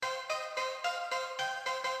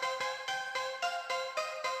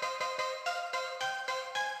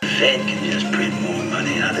Fed can just print more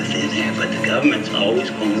money out of thin air, but the government's always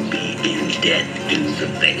going to be in debt to the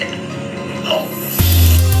Fed. Always.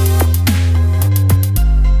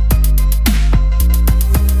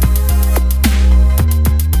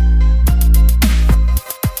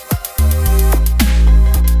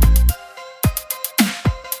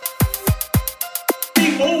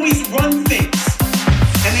 They always run things,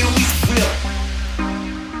 and they always will.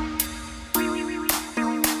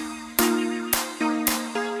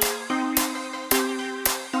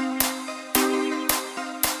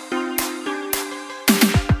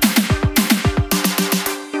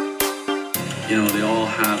 You know, they all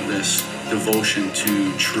have this devotion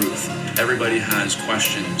to truth. Everybody has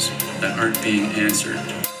questions that aren't being answered.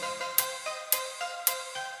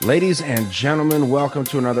 Ladies and gentlemen, welcome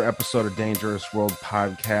to another episode of Dangerous World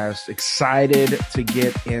Podcast. Excited to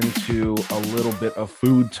get into a little bit of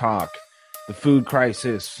food talk, the food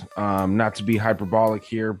crisis. Not to be hyperbolic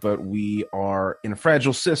here, but we are in a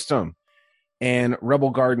fragile system. And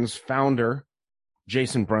Rebel Gardens founder,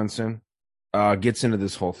 Jason Brunson, gets into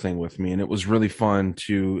this whole thing with me. And it was really fun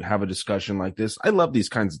to have a discussion like this. I love these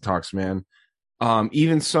kinds of talks, man.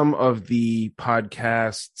 Even some of the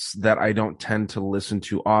podcasts that I don't tend to listen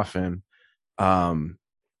to often, I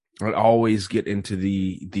always get into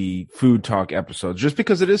the food talk episodes just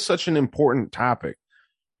because it is such an important topic.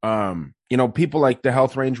 You know, people like the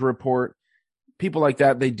Health Ranger Report, people like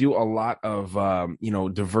that, they do a lot of,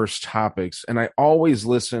 diverse topics. And I always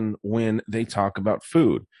listen when they talk about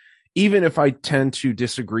food, even if I tend to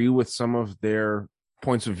disagree with some of their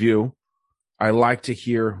points of view. I like to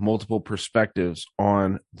hear multiple perspectives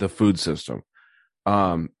on the food system.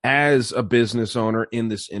 As a business owner in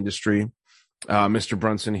this industry, Mr.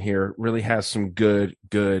 Brunson here really has some good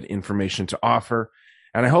information to offer.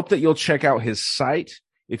 And I hope that you'll check out his site.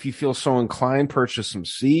 If you feel so inclined, purchase some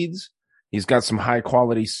seeds. He's got some high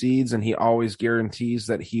quality seeds, and he always guarantees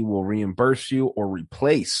that he will reimburse you or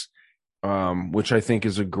replace, which I think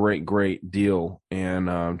is a great deal.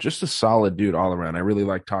 And just a solid dude all around. I really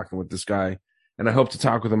like talking with this guy. And I hope to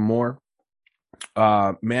talk with him more.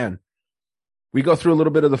 Man, we go through a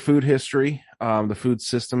little bit of the food history, the food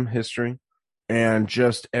system history, and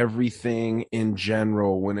just everything in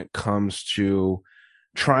general when it comes to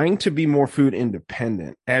trying to be more food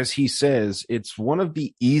independent. As he says, it's one of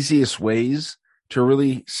the easiest ways to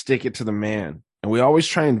really stick it to the man. And we always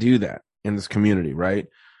try and do that in this community, right?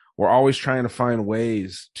 We're always trying to find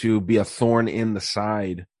ways to be a thorn in the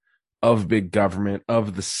side of big government,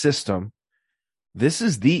 of the system. This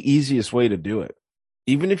is the easiest way to do it.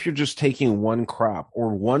 Even if you're just taking one crop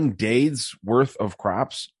or one day's worth of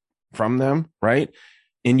crops from them, right?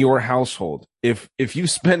 In your household, if you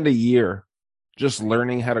spend a year just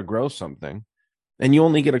learning how to grow something and you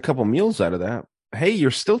only get a couple meals out of that, hey,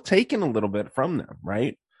 you're still taking a little bit from them,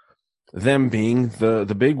 right? Them being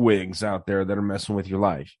the big wigs out there that are messing with your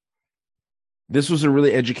life. This was a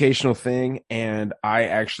really educational thing, and I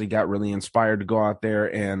actually got really inspired to go out there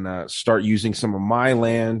and start using some of my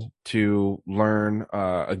land to learn,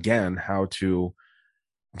 again, how to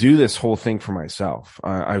do this whole thing for myself.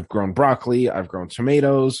 I've grown broccoli, I've grown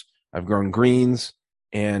tomatoes, I've grown greens,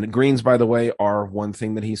 and greens, by the way, are one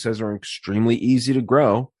thing that he says are extremely easy to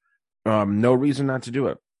grow. No reason not to do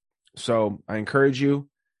it. So I encourage you,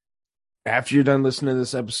 after you're done listening to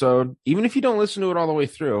this episode, even if you don't listen to it all the way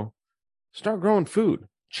through, start growing food.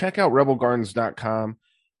 Check out rebelgardens.com.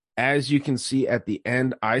 As you can see at the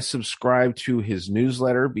end, I subscribe to his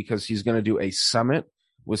newsletter because he's going to do a summit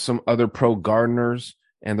with some other pro gardeners,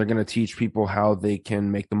 and they're going to teach people how they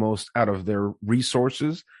can make the most out of their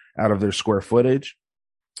resources, out of their square footage,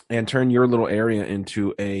 and turn your little area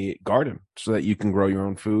into a garden so that you can grow your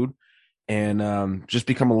own food and just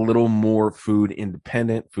become a little more food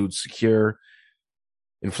independent, food secure.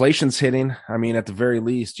 Inflation's hitting. I mean, at the very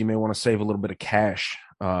least, you may want to save a little bit of cash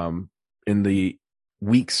in the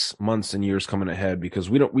weeks, months, and years coming ahead, because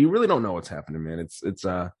we really don't know what's happening, man. It's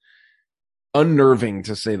unnerving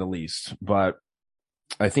to say the least, but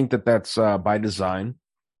I think that that's by design,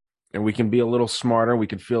 and we can be a little smarter. We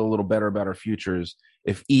could feel a little better about our futures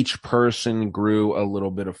if each person grew a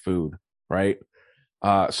little bit of food, right?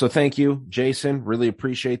 So thank you, Jason. Really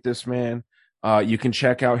appreciate this, man. You can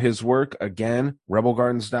check out his work again,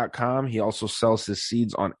 rebelgardens.com. He also sells his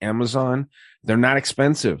seeds on Amazon. They're not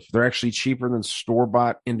expensive. They're actually cheaper than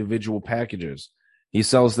store-bought individual packages. He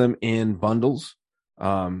sells them in bundles.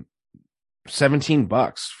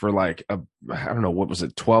 $17 for like I don't know, what was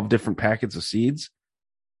it, 12 different packets of seeds,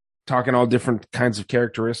 talking all different kinds of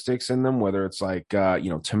characteristics in them, whether it's like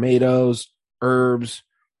tomatoes, herbs,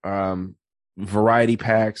 variety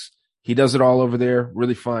packs. He does it all over there.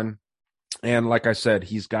 Really fun. And like I said,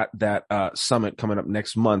 he's got that summit coming up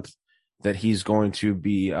next month that he's going to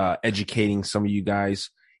be educating some of you guys.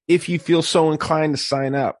 If you feel so inclined to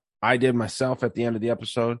sign up, I did myself at the end of the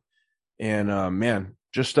episode. And man,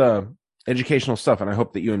 just educational stuff. And I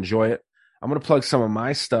hope that you enjoy it. I'm going to plug some of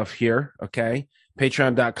my stuff here. Okay.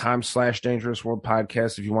 Patreon.com/Dangerous World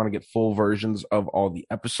Podcast. If you want to get full versions of all the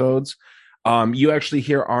episodes, you actually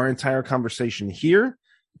hear our entire conversation here,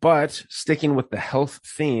 but sticking with the health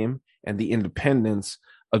theme and the independence,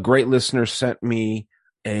 a great listener sent me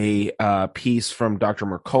a piece from Dr.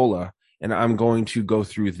 Mercola, and I'm going to go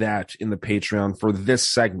through that in the Patreon for this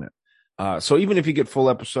segment. So even if you get full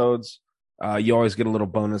episodes, you always get a little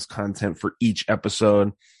bonus content for each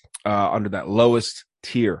episode under that lowest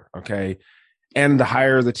tier. Okay. And the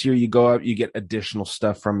higher the tier you go up, you get additional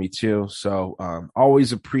stuff from me too. So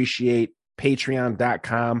always appreciate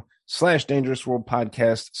patreon.com/Dangerous World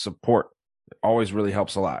Podcast support. It always really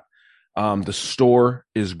helps a lot. The store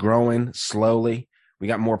is growing slowly. We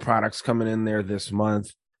got more products coming in there this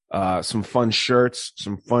month. Some fun shirts,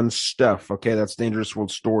 some fun stuff. Okay, that's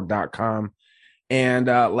dangerousworldstore.com. And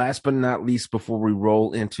last but not least, before we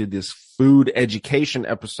roll into this food education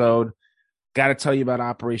episode, got to tell you about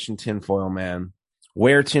Operation Tinfoil, man.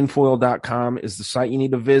 WearTinfoil.com is the site you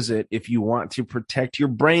need to visit if you want to protect your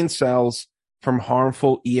brain cells from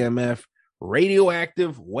harmful EMF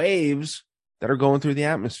radioactive waves that are going through the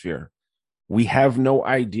atmosphere. We have no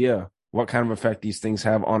idea what kind of effect these things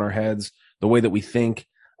have on our heads, the way that we think.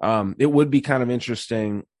 It would be kind of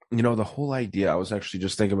interesting, you know, the whole idea. I was actually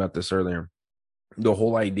just thinking about this earlier. The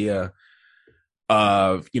whole idea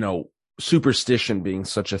of, you know, superstition being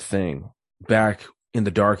such a thing back in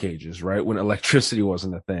the dark ages, right? When electricity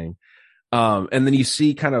wasn't a thing. And then you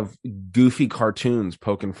see kind of goofy cartoons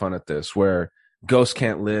poking fun at this, where ghosts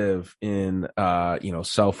can't live in, you know,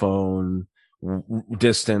 cell phone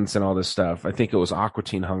distance and all this stuff. I think it was Aqua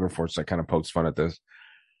Teen Hunger Force that kind of pokes fun at this.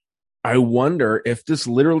 I wonder if this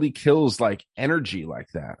literally kills like energy like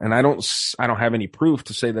that. And I don't have any proof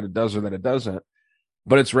to say that it does or that it doesn't,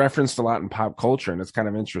 but it's referenced a lot in pop culture, and it's kind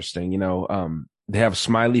of interesting. You know, they have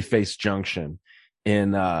Smiley Face Junction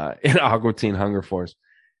in Aqua Teen Hunger Force,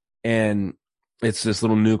 and it's this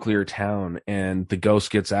little nuclear town, and the ghost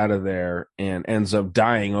gets out of there and ends up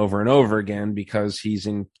dying over and over again because he's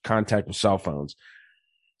in contact with cell phones.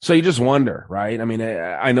 So you just wonder, right? I mean,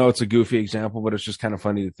 I know it's a goofy example, but it's just kind of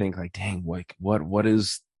funny to think like, dang, like what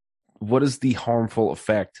is the harmful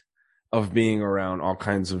effect of being around all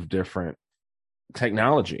kinds of different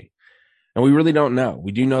technology? And we really don't know.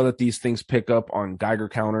 We do know that these things pick up on Geiger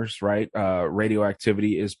counters, right?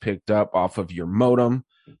 Radioactivity is picked up off of your modem,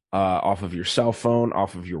 off of your cell phone,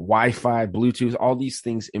 off of your Wi-Fi, Bluetooth. All these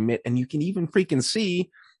things emit, and you can even freaking see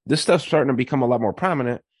this stuff's starting to become a lot more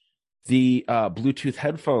prominent. The Bluetooth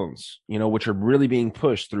headphones, you know, which are really being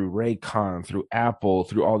pushed through Raycon, through Apple,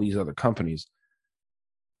 through all these other companies.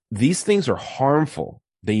 These things are harmful.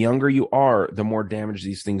 The younger you are, the more damage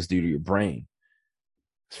these things do to your brain.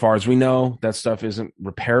 As far as we know, that stuff isn't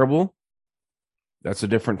repairable. That's a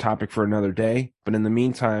different topic for another day. But in the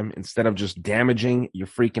meantime, instead of just damaging your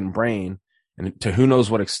freaking brain, and to who knows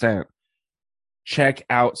what extent, check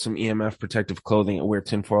out some EMF protective clothing at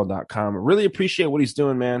weartinfoil.com. I really appreciate what he's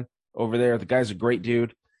doing, man, over there. The guy's a great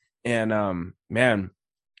dude. And man,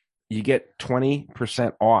 you get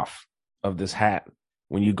 20% off of this hat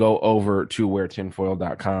when you go over to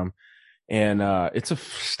weartinfoil.com. And it's a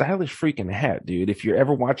stylish freaking hat, dude. If you're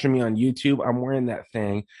ever watching me on YouTube, I'm wearing that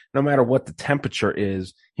thing no matter what the temperature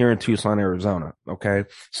is here in Tucson, Arizona. Okay.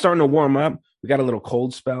 Starting to warm up. We got a little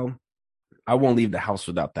cold spell. I won't leave the house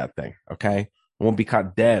without that thing. Okay. I won't be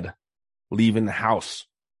caught dead leaving the house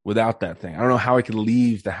without that thing. I don't know how I could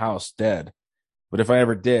leave the house dead, but if I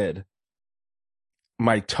ever did,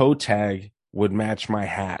 my toe tag would match my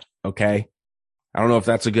hat. Okay. I don't know if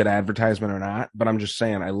that's a good advertisement or not, but I'm just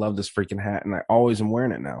saying I love this freaking hat, and I always am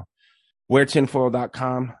wearing it now.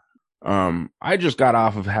 WearTinfoil.com. I just got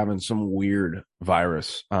off of having some weird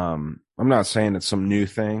virus. I'm not saying it's some new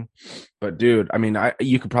thing, but dude, I mean,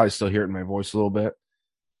 you could probably still hear it in my voice a little bit,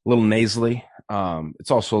 a little nasally.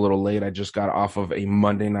 It's also a little late. I just got off of a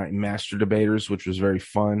Monday Night Master Debaters, which was very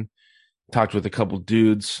fun. Talked with a couple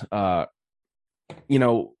dudes. You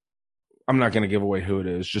know, I'm not going to give away who it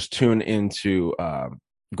is. Just tune into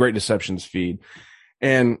Great Deception's feed.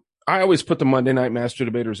 And I always put the Monday Night Master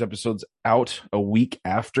Debaters episodes out a week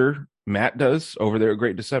after Matt does over there at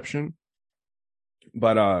Great Deception.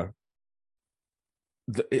 But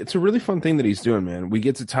it's a really fun thing that he's doing, man. We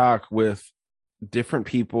get to talk with different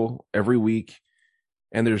people every week,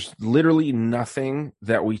 and there's literally nothing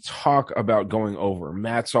that we talk about going over.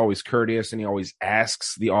 Matt's always courteous, and he always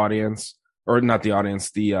asks the audience or not the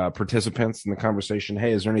audience, the participants in the conversation,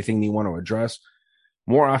 hey, is there anything you want to address?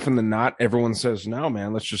 More often than not, everyone says, no,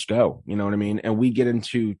 man, let's just go. You know what I mean? And we get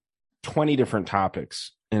into 20 different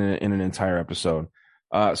topics in an entire episode.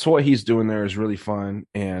 So what he's doing there is really fun.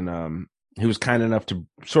 And he was kind enough to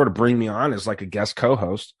sort of bring me on as like a guest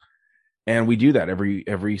co-host. And we do that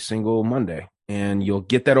every single Monday. And you'll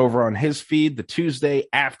get that over on his feed the Tuesday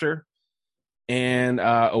after. And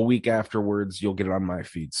a week afterwards, you'll get it on my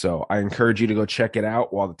feed. So I encourage you to go check it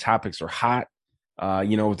out while the topics are hot.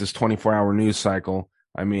 With this 24-hour news cycle,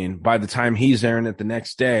 I mean, by the time he's airing it the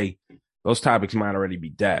next day, those topics might already be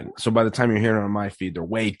dead. So by the time you're hearing it on my feed, they're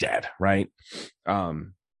way dead, right? But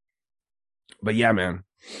yeah, man.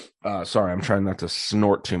 Sorry, I'm trying not to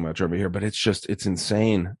snort too much over here, but it's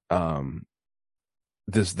insane.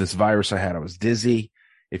 This virus I had, I was dizzy.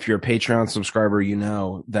 If you're a Patreon subscriber, you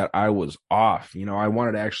know that I was off. I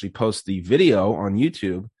wanted to actually post the video on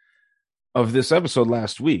YouTube of this episode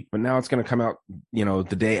last week, but now it's going to come out,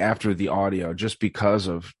 the day after the audio, just because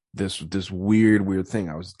of this weird thing.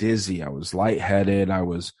 I was dizzy. I was lightheaded. it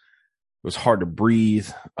was hard to breathe.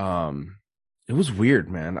 It was weird,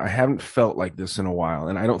 man. I haven't felt like this in a while.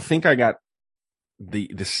 And I don't think I got the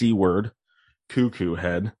C word, cuckoo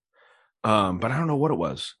head. But I don't know what it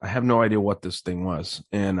was. I have no idea what this thing was.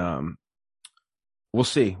 And we'll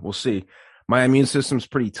see. My immune system's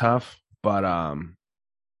pretty tough, but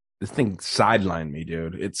this thing sidelined me,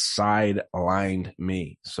 dude. It sidelined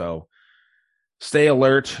me. So stay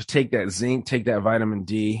alert, take that zinc, take that vitamin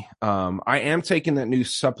D. I am taking that new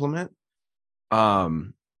supplement.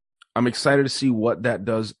 I'm excited to see what that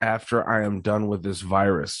does after I am done with this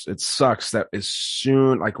virus. It sucks that as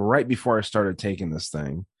soon, like right before I started taking this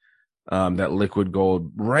thing, that liquid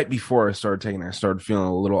gold, right before I started taking it, I started feeling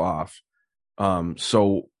a little off.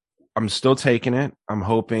 So I'm still taking it. I'm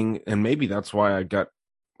hoping, and maybe that's why I got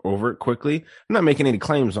over it quickly. I'm not making any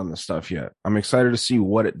claims on this stuff yet. I'm excited to see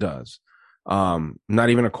what it does. Not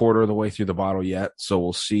even a quarter of the way through the bottle yet, so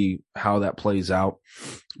we'll see how that plays out.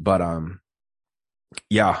 But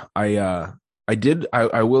yeah, I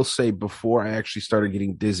will say, before I actually started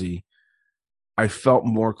getting dizzy, I felt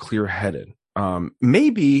more clear-headed.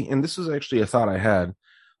 Maybe, and this is actually a thought I had,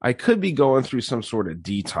 I could be going through some sort of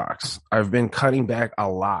detox. I've been cutting back a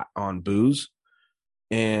lot on booze,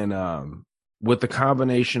 and with the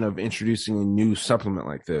combination of introducing a new supplement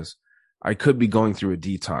like this, I could be going through a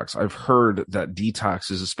detox. I've heard that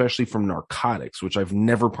detoxes, especially from narcotics, which I've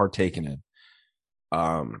never partaken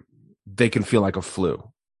in, they can feel like a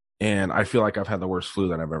flu. And I feel like I've had the worst flu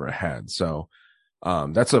that I've ever had. So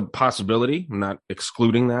that's a possibility. I'm not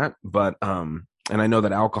excluding that, but and I know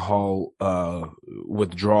that alcohol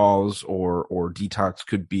withdrawals or detox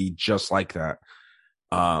could be just like that.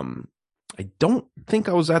 I don't think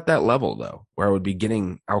I was at that level, though, where I would be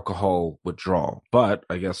getting alcohol withdrawal. But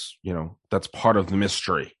I guess, that's part of the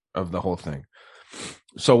mystery of the whole thing.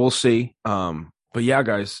 So we'll see. But yeah,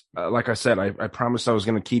 guys, like I said, I promised I was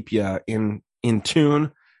going to keep you in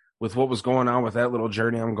tune with what was going on with that little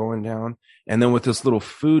journey I'm going down. And then with this little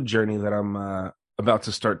food journey that I'm about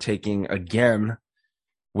to start taking again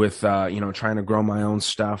with, trying to grow my own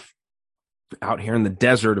stuff out here in the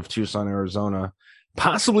desert of Tucson, Arizona,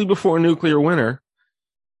 possibly before nuclear winter.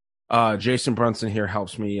 Jason Brunson here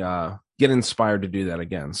helps me get inspired to do that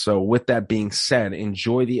again. So with that being said,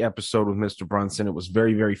 enjoy the episode with Mr. Brunson. It was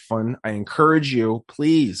very, very fun. I encourage you,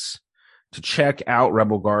 please, to check out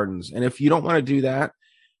Rebel Gardens. And if you don't want to do that,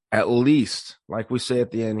 at least, like we say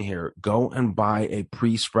at the end here, go and buy a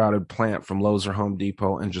pre-sprouted plant from Lowe's or Home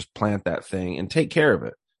Depot and just plant that thing and take care of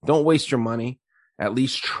it. Don't waste your money. At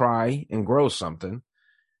least try and grow something.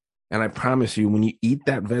 And I promise you, when you eat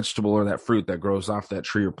that vegetable or that fruit that grows off that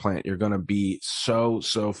tree or plant, you're going to be so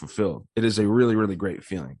fulfilled. It is a really, really great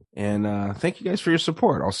feeling. And thank you guys for your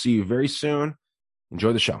support. I'll see you very soon.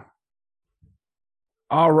 Enjoy the show.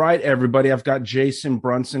 All right, everybody. I've got Jason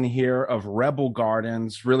Brunson here of Rebel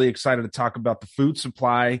Gardens. Really excited to talk about the food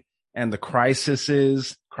supply and the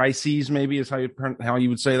crises maybe is how you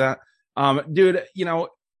would say that. Dude,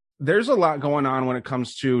 there's a lot going on when it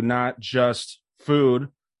comes to not just food,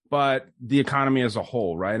 but the economy as a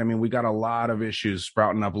whole, right? I mean, we got a lot of issues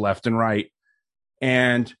sprouting up left and right.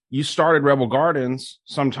 And you started Rebel Gardens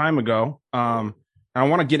some time ago. I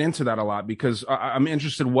want to get into that a lot because I'm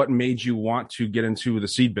interested in what made you want to get into the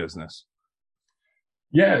seed business.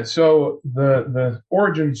 Yeah, so the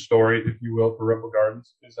origin story, if you will, for Rebel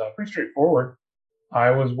Gardens is pretty straightforward.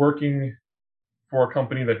 I was working for a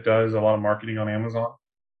company that does a lot of marketing on Amazon,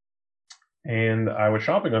 and I was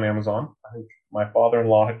shopping on Amazon. I think my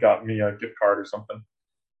father-in-law had gotten me a gift card or something,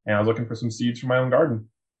 and I was looking for some seeds for my own garden.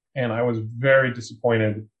 And I was very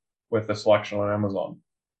disappointed with the selection on Amazon.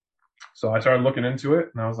 So I started looking into it,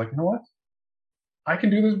 and I was like, you know what? I can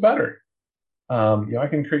do this better. I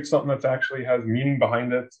can create something that actually has meaning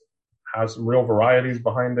behind it, has some real varieties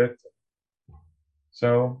behind it.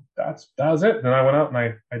 So that was it. Then I went out and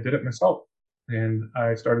I did it myself, and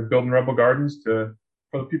I started building Rebel Gardens for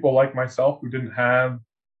the people like myself who didn't have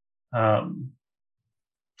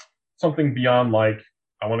something beyond like,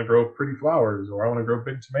 I want to grow pretty flowers or I want to grow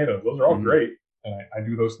big tomatoes. Those are all great, and I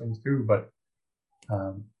do those things too. But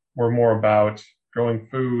we're more about growing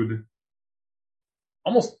food,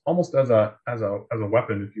 almost as a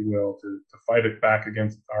weapon, if you will, to fight it back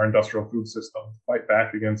against our industrial food system, fight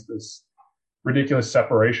back against this ridiculous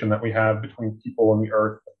separation that we have between people and the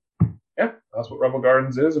earth. Yeah, that's what Rebel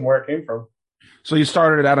Gardens is and where it came from. So you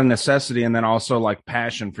started it out of necessity and then also like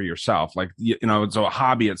passion for yourself. Like, it's a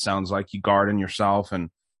hobby. It sounds like you garden yourself and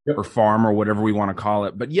or farm or whatever we want to call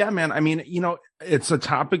it. But yeah, man, I mean, it's a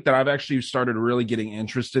topic that I've actually started really getting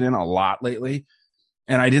interested in a lot lately.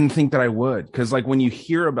 And I didn't think that I would, because like when you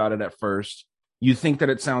hear about it at first, you think that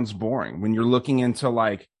it sounds boring when you're looking into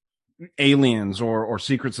like aliens or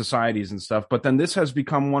secret societies and stuff. But then this has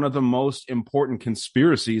become one of the most important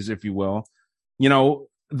conspiracies, if you will,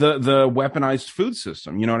 the weaponized food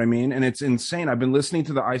system, you know what I mean? And it's insane. I've been listening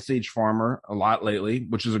to the Ice Age Farmer a lot lately,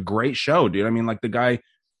 which is a great show, dude. I mean, like the guy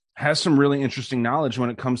has some really interesting knowledge when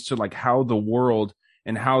it comes to like how the world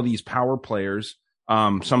and how these power players,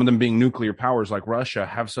 some of them being nuclear powers like Russia,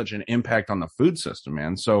 have such an impact on the food system,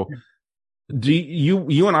 man. So do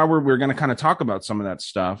you and I we're going to kind of talk about some of that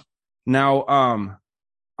stuff. Now,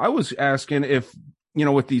 I was asking if,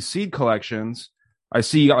 with these seed collections, I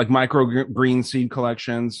see like microgreen seed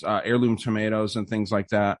collections, heirloom tomatoes and things like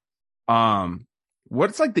that.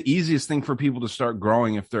 What's like the easiest thing for people to start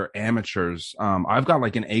growing if they're amateurs? I've got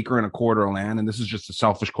like 1.25 acres of land, and this is just a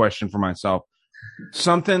selfish question for myself.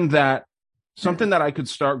 Something that I could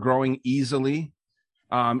start growing easily,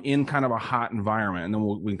 in kind of a hot environment, and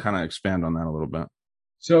then we can kind of expand on that a little bit.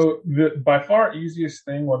 So the by far easiest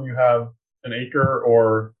thing when you have an acre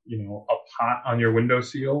or a pot on your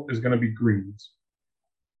windowsill is going to be greens.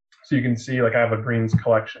 So you can see like I have a greens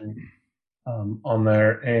collection on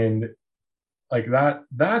there, and like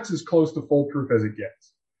that's as close to foolproof as it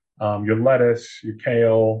gets. Your lettuce, your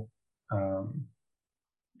kale,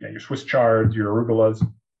 your Swiss chards, your arugulas,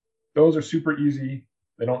 those are super easy.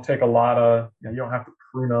 They don't take a lot of, you don't have to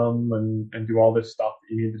prune them and do all this stuff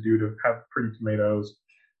that you need to do to have pretty tomatoes.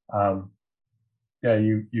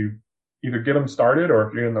 You either get them started, or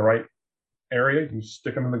if you're in the right area, you can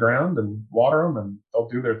stick them in the ground and water them, and they'll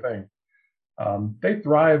do their thing. They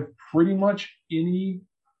thrive pretty much any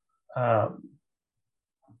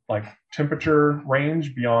like temperature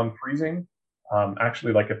range beyond freezing.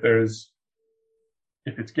 Actually, like if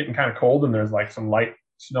it's getting kind of cold and there's like some light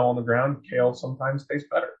snow on the ground, kale sometimes tastes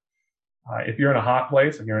better. If you're in a hot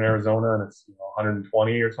place, like you're in Arizona and it's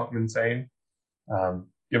 120 or something insane,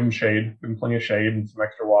 give them shade, give them plenty of shade and some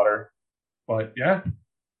extra water. But yeah,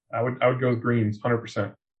 I would go with greens,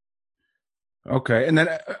 100%. Okay, and then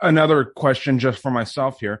another question just for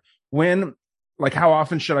myself here: how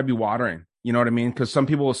often should I be watering? You know what I mean? Because some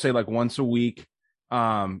people will say like once a week.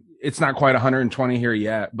 It's not quite 120 here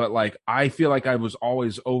yet, but like I feel like I was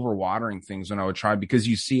always overwatering things when I would try, because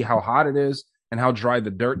you see how hot it is and how dry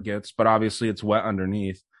the dirt gets, but obviously it's wet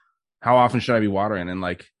underneath. How often should I be watering in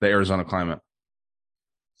like the Arizona climate?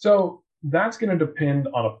 So that's going to depend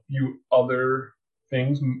on a few other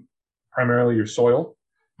things, primarily your soil,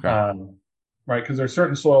 right? Because there's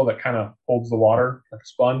certain soil that kind of holds the water like a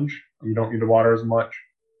sponge. You don't need to water as much.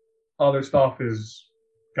 Other stuff is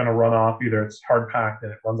going to run off. Either it's hard packed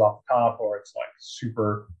and it runs off the top, or it's like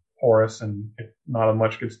super porous and not as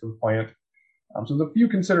much gets to the plant. So there's a few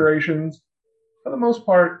considerations. For the most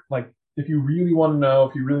part, like if you really want to know,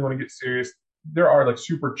 if you really want to get serious, there are like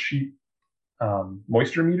super cheap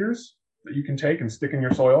moisture meters that you can take and stick in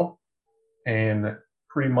your soil. And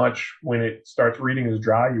pretty much when it starts reading as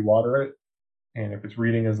dry, you water it. And if it's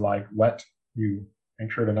reading as like wet, you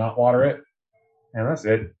make sure to not water it. And that's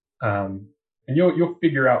it. And you'll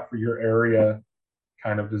figure out for your area,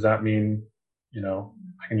 kind of, does that mean,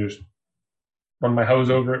 I can just run my hose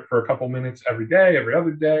over it for a couple minutes every day, every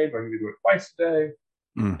other day? Do I need to do it twice a day?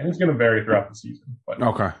 And it's going to vary throughout the season. But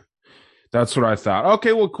okay. That's what I thought.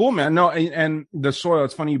 Okay, well, cool, man. No, and the soil,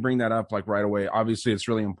 it's funny you bring that up like right away. Obviously, it's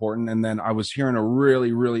really important. And then I was hearing a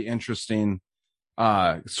really, really interesting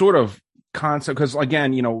sort of concept, because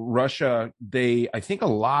again, Russia, I think a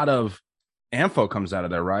lot of AMPHO comes out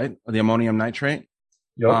of there, right? The ammonium nitrate.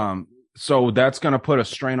 Yep. So that's going to put a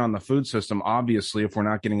strain on the food system, obviously, if we're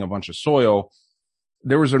not getting a bunch of soil.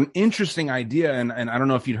 there was an interesting idea, and I don't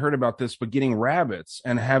know if you'd heard about this, but getting rabbits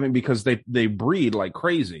and having, because they breed like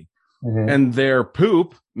crazy. Mm-hmm. And their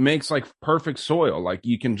poop makes like perfect soil. Like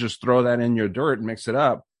you can just throw that in your dirt, mix it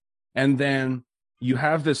up. And then you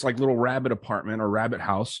have this like little rabbit apartment or rabbit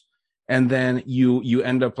house. And then you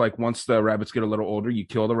end up like, once the rabbits get a little older, you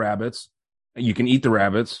kill the rabbits. You can eat the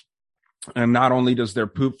rabbits. And not only does their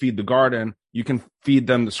poop feed the garden, you can feed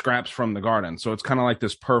them the scraps from the garden. So it's kind of like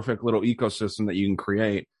this perfect little ecosystem that you can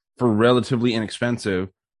create for relatively inexpensive.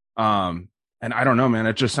 And I don't know, man,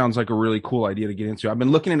 it just sounds like a really cool idea to get into. I've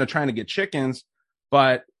been looking into trying to get chickens,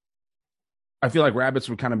 but I feel like rabbits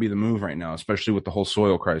would kind of be the move right now, especially with the whole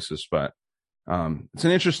soil crisis. But it's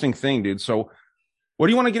an interesting thing, dude. So what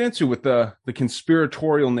do you want to get into with the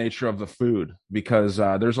conspiratorial nature of the food? Because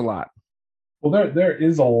there's a lot. Well, there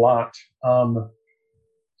is a lot.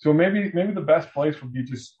 So maybe the best place would be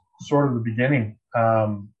just sort of the beginning,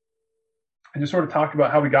 and just sort of talk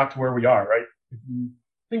about how we got to where we are, right? If you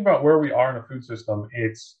think about where we are in a food system,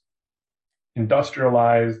 it's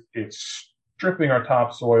industrialized, it's stripping our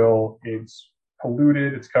topsoil, it's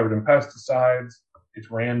polluted, it's covered in pesticides, it's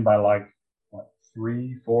ran by like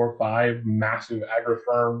 3, 4, 5 massive agri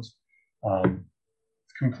firms.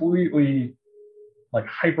 It's completely like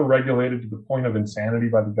hyper regulated to the point of insanity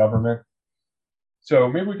by the government. So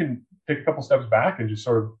maybe we can take a couple steps back and just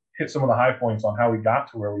sort of hit some of the high points on how we got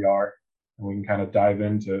to where we are, and we can kind of dive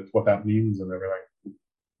into what that means and everything.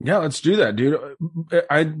 Yeah, let's do that, dude.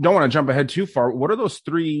 I don't want to jump ahead too far. What are those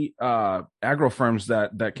 3 agro firms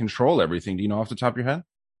that control everything? Do you know off the top of your head?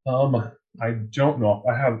 I don't know.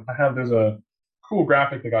 I have. There's a cool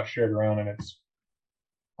graphic that got shared around, and it's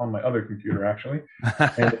on my other computer actually,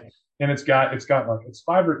 and it's got like it's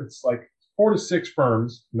 4 to 6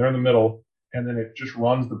 firms, and they're in the middle, and then it just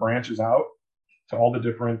runs the branches out to all the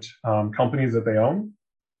different companies that they own.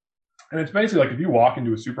 And it's basically like if you walk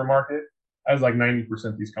into a supermarket, as like 90%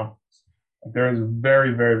 of these companies. Like there is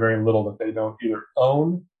very, very, very little that they don't either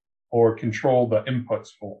own or control the inputs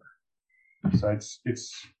for. So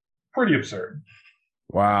it's pretty absurd.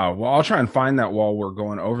 Wow. Well, I'll try and find that while we're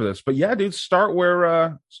going over this. But yeah, dude, start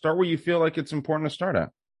where you feel like it's important to start at.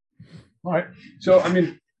 All right. So I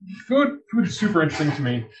mean, food is super interesting to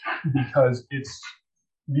me because it's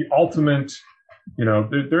the ultimate,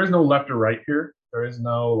 there is no left or right here. There is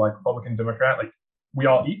no like Republican, Democrat. Like we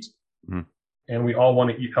all eat. Mm-hmm. And we all want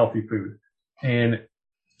to eat healthy food. And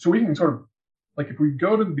so we can sort of, like if we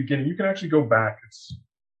go to the beginning, you can actually go back. It's,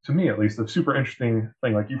 to me at least, a super interesting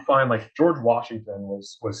thing. Like you find like George Washington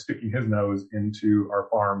was sticking his nose into our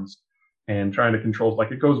farms and trying to control,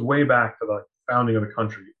 like it goes way back to the founding of the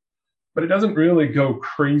country. But it doesn't really go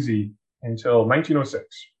crazy until 1906.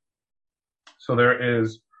 So there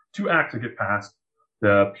is 2 acts that get passed,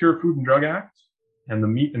 the Pure Food and Drug Act and the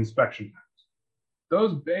Meat Inspection Act.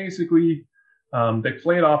 Those basically, they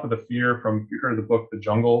played off of the fear from, you heard of the book The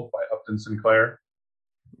Jungle by Upton Sinclair.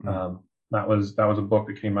 That was a book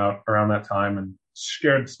that came out around that time and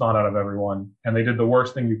scared the snot out of everyone. And they did the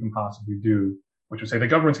worst thing you can possibly do, which was say the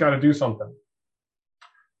government's got to do something.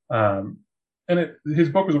 And his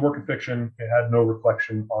book was a work of fiction. It had no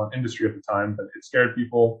reflection on industry at the time, but it scared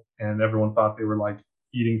people, and everyone thought they were like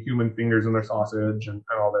eating human fingers in their sausage and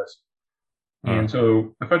all this. And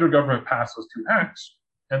so the federal government passed those 2 acts,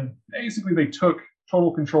 and basically they took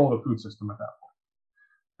total control of the food system at that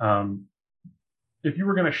point. If you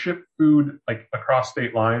were going to ship food like across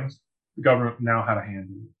state lines, the government now had a hand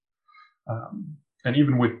in it. And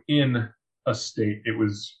even within a state, it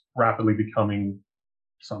was rapidly becoming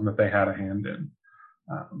something that they had a hand in.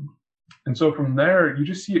 And so from there, you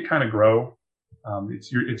just see it kind of grow.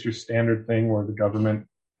 It's your standard thing where the government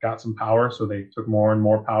got some power, so they took more and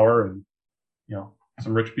more power, and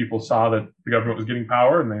some rich people saw that the government was getting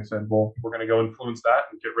power, and they said, well, we're going to go influence that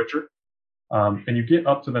and get richer. And you get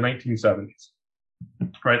up to the 1970s,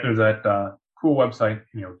 right? There's that cool website,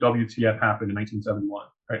 WTF happened in 1971,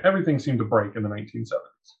 right? Everything seemed to break in the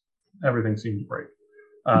 1970s. Everything seemed to break.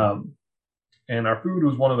 And our food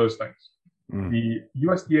was one of those things. The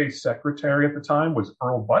USDA secretary at the time was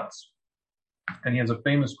Earl Butz, and he has a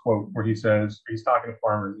famous quote where he says, he's talking to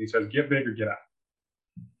farmers, he says, get big or get out.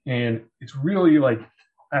 And it's really like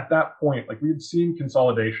at that point, like we had seen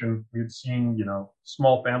consolidation, we had seen,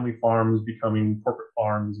 small family farms becoming corporate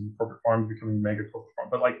farms and corporate farms becoming mega corporate farms,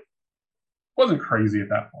 but like it wasn't crazy at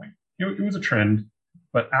that point. It was a trend,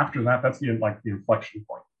 but after that, that's the inflection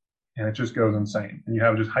point, and it just goes insane. And you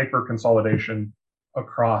have just hyper consolidation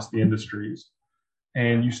across the industries,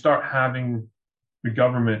 and you start having the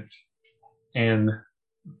government and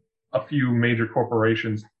a few major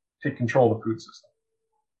corporations take control of the food system.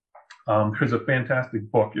 There's a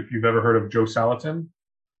fantastic book. If you've ever heard of Joe Salatin,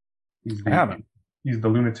 I haven't. he's the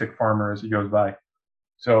lunatic farmer as he goes by.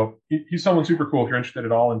 So he's someone super cool. If you're interested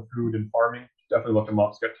at all in food and farming, definitely look him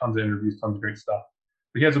up. He's got tons of interviews, tons of great stuff.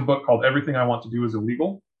 But he has a book called Everything I Want to Do is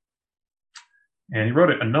Illegal. And he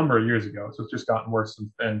wrote it a number of years ago, so it's just gotten worse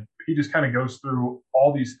since then. He just kind of goes through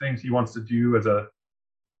all these things he wants to do as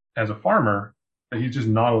a farmer that he's just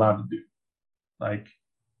not allowed to do. Like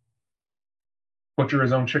butcher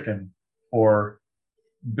his own chicken or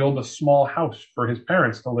build a small house for his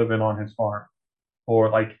parents to live in on his farm. Or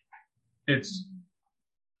like it's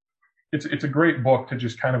a great book to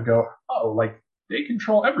just kind of go, oh, like they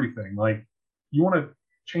control everything. Like you want to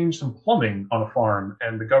change some plumbing on a farm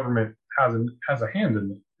and the government has a hand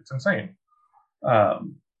in it. It's insane.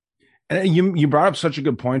 And you brought up such a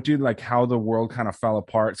good point, dude, like how the world kind of fell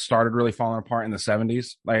apart, started really falling apart in the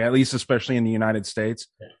 70s, like at least especially in the United States.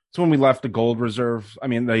 It's when we left the gold reserve. I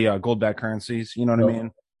mean, the gold-backed currencies, you know what I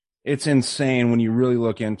mean? It's insane when you really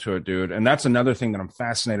look into it, dude. And that's another thing that I'm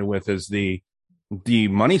fascinated with is the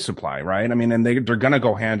money supply, right? I mean, and they're going to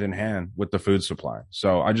go hand in hand with the food supply.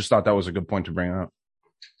 So I just thought that was a good point to bring up.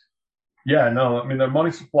 Yeah, no, I mean, the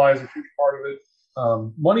money supply is a huge part of it.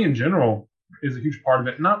 Money in general is a huge part of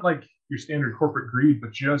it. Not like your standard corporate greed,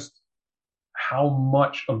 but just how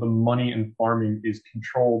much of the money in farming is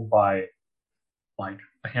controlled by like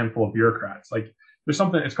a handful of bureaucrats. Like there's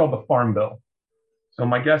something, it's called the Farm Bill. So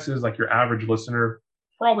my guess is like your average listener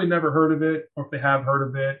probably never heard of it, or if they have heard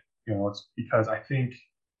of it, you know, it's because I think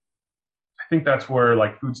that's where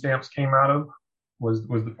like food stamps came out of was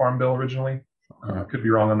the Farm Bill originally. I could be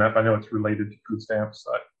wrong on that, but I know it's related to food stamps.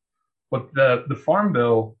 But the Farm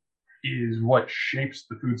Bill is what shapes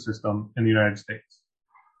the food system in the United States.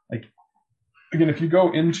 Like, again, if you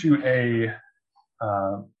go into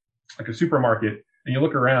like a supermarket and you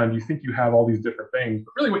look around, you think you have all these different things,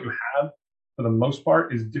 but really what you have for the most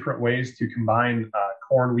part is different ways to combine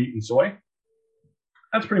corn, wheat, and soy.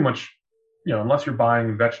 That's pretty much, you know, unless you're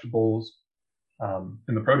buying vegetables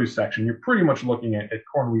in the produce section, you're pretty much looking at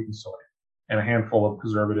corn, wheat, and soy, and a handful of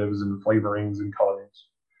preservatives and flavorings and colorings.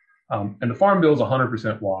 And the Farm Bill is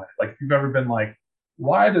 100% why. Like, if you've ever been like,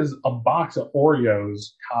 why does a box of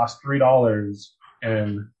Oreos cost $3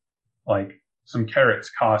 and like some carrots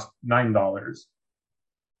cost $9?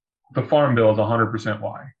 The Farm Bill is 100%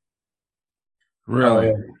 why.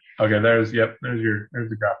 Really? Okay. There's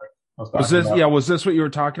the graphic. Was this what you were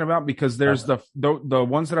talking about? Because there's the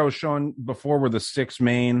ones that I was showing before were the 6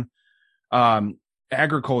 main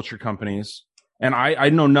agriculture companies, and I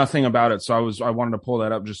know nothing about it, so I wanted to pull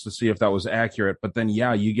that up just to see if that was accurate. But then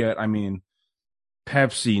you get, I mean,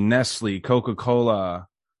 Pepsi, Nestle, Coca-Cola,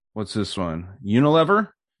 what's this one? Unilever,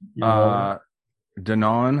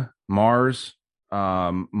 Danone, Mars,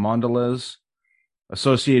 Mondelez,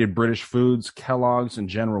 Associated British Foods, Kellogg's, and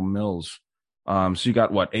General Mills. So you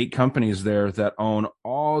got 8 companies there that own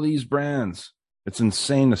all these brands. It's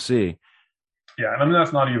insane to see. Yeah, and I mean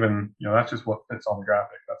that's not even, you know, that's just what fits on the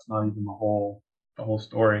graphic. That's not even the whole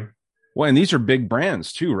story. Well, and these are big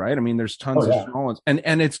brands too, right? I mean, there's tons of small ones,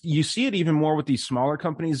 and it's, you see it even more with these smaller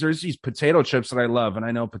companies. There's these potato chips that I love, and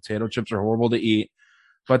I know potato chips are horrible to eat,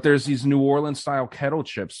 but there's these New Orleans style kettle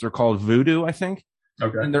chips. They're called Voodoo, I think.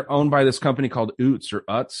 Okay. And they're owned by this company called Utz or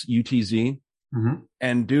Utz, UTZ. Mm-hmm.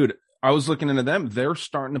 And dude, I was looking into them. They're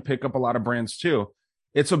starting to pick up a lot of brands too.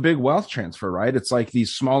 It's a big wealth transfer, right? It's like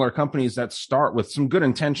these smaller companies that start with some good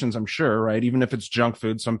intentions, I'm sure, right? Even if it's junk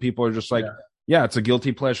food, some people are just like, yeah, it's a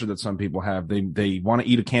guilty pleasure that some people have. They want to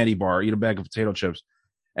eat a candy bar, eat a bag of potato chips.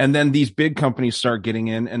 And then these big companies start getting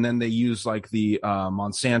in, and then they use like the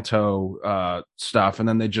Monsanto stuff, and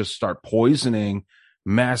then they just start poisoning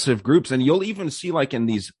massive groups. And you'll even see like in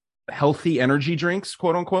these healthy energy drinks,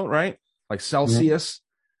 quote unquote, right? Like Celsius. Mm-hmm.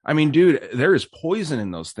 I mean, dude, there is poison in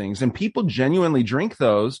those things, and people genuinely drink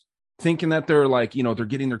those thinking that they're like, you know, they're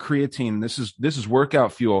getting their creatine. This is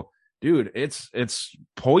workout fuel. Dude, it's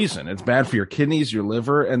poison. It's bad for your kidneys, your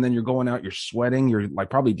liver, and then you're going out, you're sweating, you're like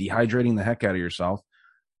probably dehydrating the heck out of yourself.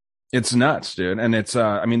 It's nuts, dude. And it's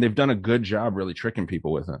I mean, they've done a good job really tricking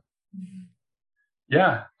people with it.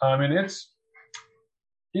 Yeah. I mean,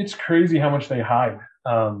 it's crazy how much they hide.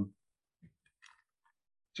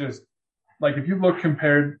 Just like if you look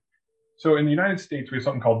compared, so in the United States, we have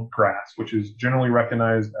something called GRAS, which is generally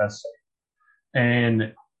recognized as safe.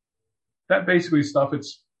 And that basically stuff,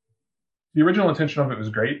 it's the original intention of it was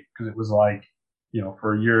great because it was like, you know,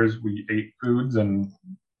 for years we ate foods and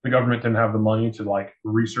the government didn't have the money to like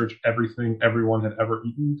research everything everyone had ever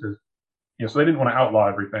eaten to, you know, so they didn't want to outlaw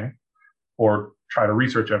everything or try to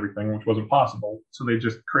research everything, which wasn't possible. So they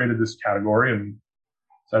just created this category and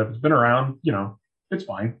said, if it's been around, you know, it's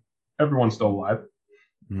fine. everyone's still alive.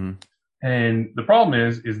 Mhm. And the problem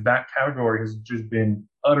is that category has just been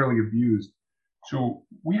utterly abused. So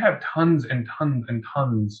we have tons and tons and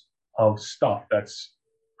tons of stuff that's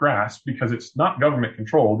grass because it's not government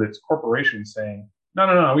controlled. It's corporations saying,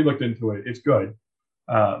 no, we looked into it. It's good.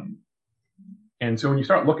 Um, and so when you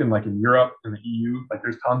start looking like in Europe and the EU, like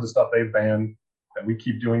there's tons of stuff they've banned that we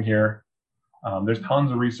keep doing here. There's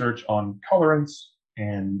tons of research on colorants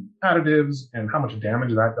and additives and how much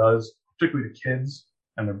damage that does, particularly to kids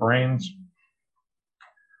and their brains.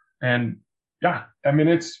 And yeah, I mean,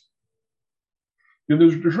 there's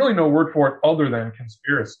really no word for it other than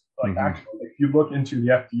conspiracy. Like actually, if you look into the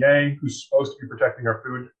FDA, who's supposed to be protecting our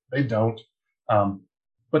food, they don't.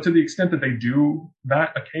 But to the extent that they do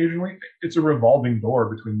that occasionally, it's a revolving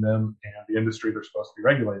door between them and the industry they're supposed to be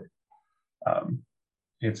regulating.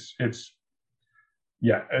 It's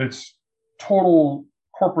total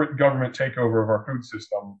corporate government takeover of our food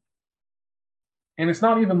system. And it's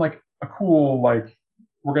not even like a cool, like,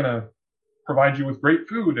 we're going to provide you with great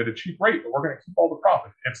food at a cheap rate, but we're going to keep all the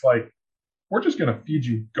profit. It's like, we're just going to feed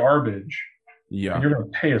you garbage. Yeah. And you're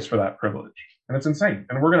going to pay us for that privilege. And it's insane.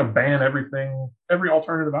 And we're going to ban every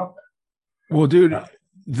alternative out there. Well, dude,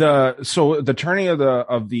 the turning of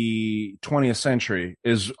the 20th century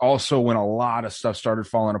is also when a lot of stuff started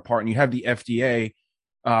falling apart. And you have the FDA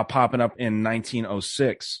popping up in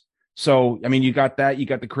 1906. So, I mean, you got that. You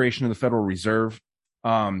got the creation of the Federal Reserve,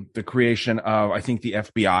 the creation of, I think, the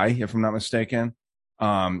FBI, if I'm not mistaken.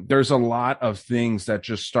 There's a lot of things that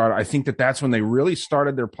just started. I think that's when they really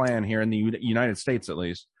started their plan here in the United States, at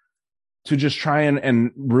least, to just try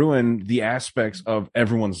and ruin the aspects of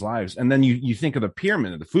everyone's lives. And then you think of the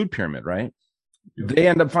pyramid, the food pyramid, right? Yeah. They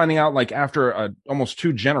end up finding out, like, after almost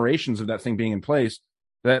 2 generations of that thing being in place,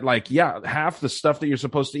 that, like, yeah, half the stuff that you're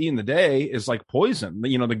supposed to eat in the day is like poison.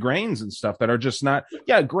 You know, the grains and stuff that are just not,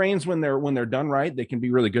 grains when they're done right, they can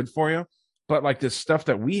be really good for you. But like this stuff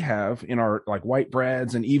that we have in our like white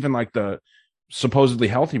breads and even like the supposedly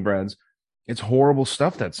healthy breads, it's horrible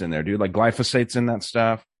stuff that's in there, dude. Like glyphosate's in that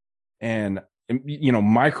stuff. And, you know,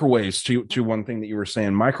 microwaves, to one thing that you were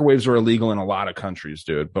saying, microwaves are illegal in a lot of countries,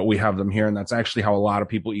 dude, but we have them here. And that's actually how a lot of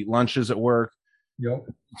people eat lunches at work. Yep.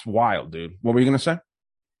 It's wild, dude. What were you going to say?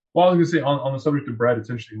 Well, I was going to say on the subject of bread,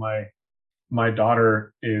 essentially my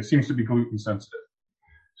daughter seems to be gluten sensitive.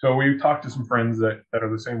 So we talked to some friends that are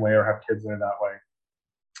the same way or have kids that are that way.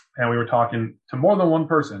 And we were talking to more than one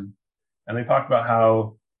person, and they talked about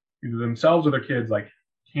how either themselves or their kids like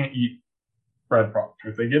can't eat bread products.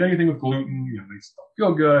 If they get anything with gluten, you know, they still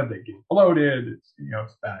feel good, they get bloated, it's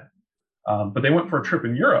bad. But they went for a trip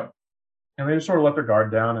in Europe, and they just sort of let their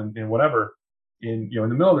guard down and whatever. In the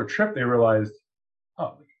middle of their trip, they realized,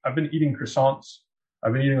 oh, I've been eating croissants,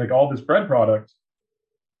 I've been eating like all this bread product,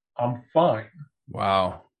 I'm fine.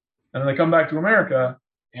 Wow. And then they come back to America,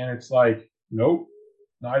 and it's like, nope,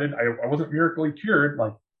 no, I wasn't miraculously cured.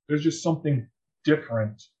 Like, there's just something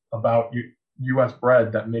different about U.S.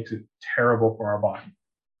 bread that makes it terrible for our body.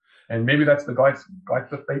 And maybe that's the glyphosate.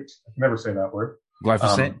 I can never say that word.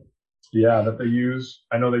 Glyphosate? Yeah, that they use.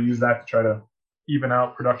 I know they use that to try to even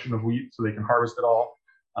out production of wheat so they can harvest it all.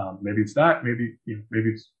 Maybe it's that. Maybe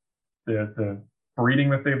it's the breeding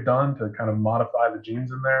that they've done to kind of modify the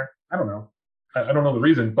genes in there. I don't know. I don't know the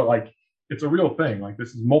reason, but like, it's a real thing. Like,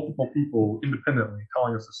 this is multiple people independently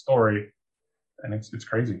telling us a story, and it's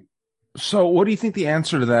crazy. So what do you think the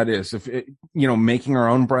answer to that is? If making our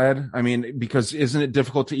own bread? I mean, because isn't it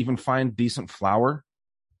difficult to even find decent flour?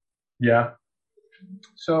 Yeah.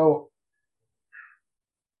 So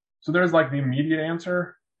there's like the immediate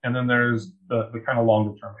answer, and then there's the kind of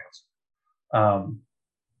longer term answer.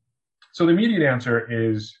 So the immediate answer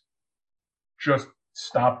is just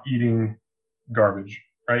stop eating garbage,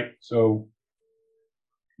 right? So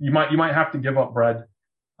you might have to give up bread,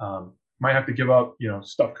 might have to give up,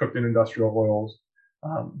 stuff cooked in industrial oils,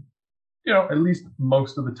 at least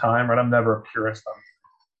most of the time, right? I'm never a purist.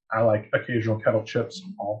 I like occasional kettle chips.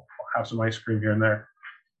 I'll have some ice cream here and there,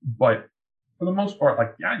 but for the most part,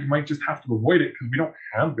 like, yeah, you might just have to avoid it because we don't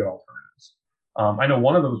have good alternatives. I know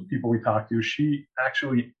one of those people we talked to, she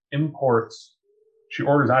actually she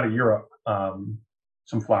orders out of Europe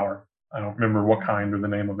some flour. I don't remember what kind or the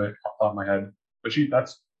name of it off the top of my head, but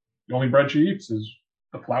that's the only bread she eats is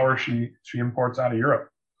the flour she imports out of Europe.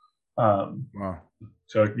 Wow.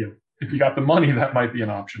 So if you got the money, that might be an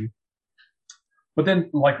option. But then,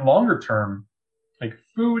 like, longer term, like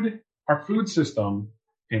our food system,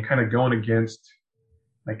 and kind of going against,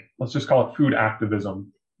 like, let's just call it food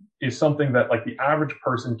activism, is something that like the average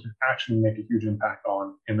person can actually make a huge impact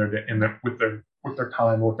on with their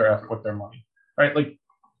time, with their effort, with their money, right? Like,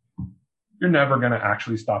 you're never going to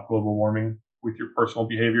actually stop global warming with your personal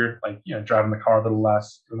behavior, like, driving the car a little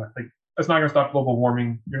less. Like, that's not going to stop global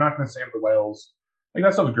warming. You're not going to save the whales. Like,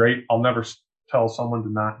 that stuff's great. I'll never tell someone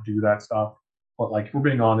to not do that stuff. But, like, if we're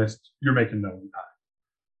being honest, you're making no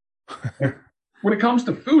impact. When it comes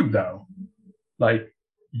to food, though, like,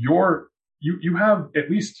 you have at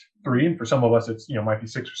least 3, and for some of us, it's, might be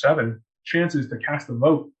 6 or 7 chances to cast a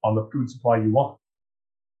vote on the food supply you want.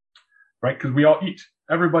 Right? Because we all eat.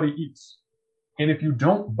 Everybody eats. And if you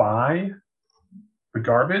don't buy the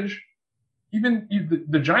garbage, even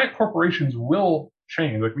the giant corporations will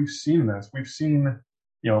change. Like, we've seen this. We've seen,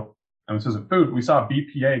 and this isn't food, we saw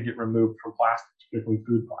BPA get removed from plastics, particularly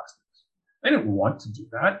food plastics. They didn't want to do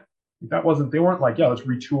that. They weren't like, let's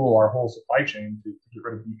retool our whole supply chain to get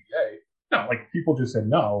rid of BPA. No, like, people just said,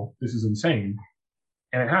 no, this is insane.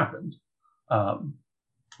 And it happened.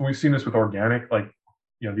 We've seen this with organic, like,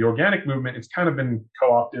 the organic movement, it's kind of been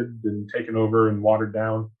co-opted and taken over and watered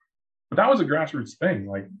down. But that was a grassroots thing.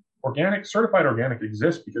 Like, certified organic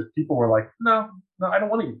exists because people were like, no, I don't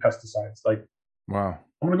want to eat pesticides. Like, wow,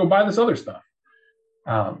 I'm going to go buy this other stuff.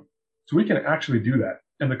 So we can actually do that.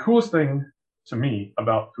 And the coolest thing to me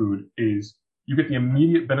about food is you get the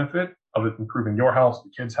immediate benefit of it improving your health,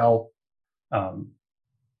 the kids' health,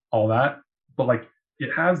 all that. But, like,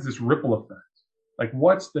 it has this ripple effect. Like,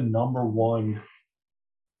 what's the number one?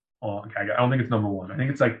 Okay, I don't think it's number 1. I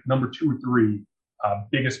think it's like number 2 or 3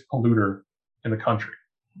 biggest polluter in the country.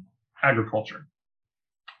 Agriculture.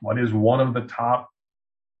 What is one of the top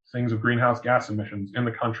things of greenhouse gas emissions in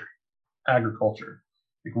the country? Agriculture.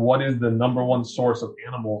 Like, what is the number 1 source of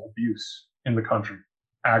animal abuse in the country?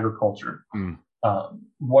 Agriculture.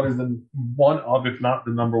 What is the one of, if not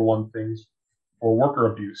the number 1 things for worker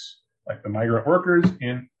abuse, like the migrant workers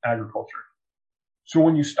in agriculture? So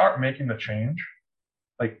when you start making the change,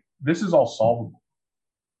 like, this is all solvable.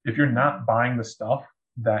 If you're not buying the stuff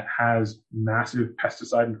that has massive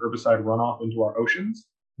pesticide and herbicide runoff into our oceans,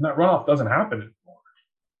 and that runoff doesn't happen anymore.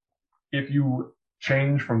 If you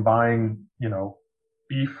change from buying,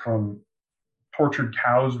 beef from tortured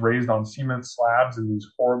cows raised on cement slabs in these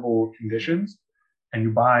horrible conditions, and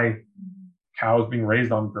you buy cows being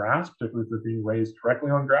raised on grass, particularly if they're being raised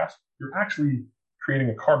directly on grass, you're actually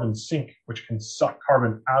creating a carbon sink, which can suck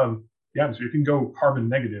carbon out of the atmosphere. You can go carbon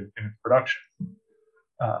negative in its production.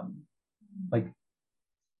 Like,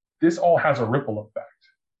 this all has a ripple effect.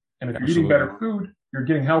 And if you're eating better food, you're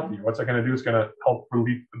getting healthier. What's that going to do? It's going to help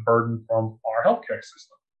relieve the burden from our healthcare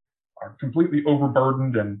system. Are completely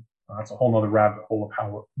overburdened, and that's a whole other rabbit hole of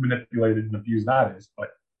how manipulated and abused that is. But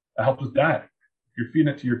it helps with that. If you're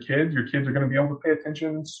feeding it to your kids are going to be able to pay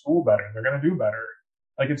attention in school better. They're going to do better.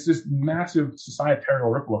 Like, it's this massive societal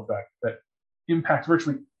ripple effect that impacts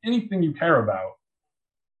virtually anything you care about.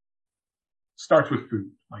 Starts with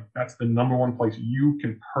food. Like, that's the number 1 place you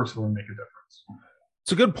can personally make a difference.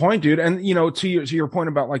 It's a good point, dude. And, to your point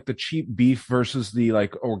about, like, the cheap beef versus the,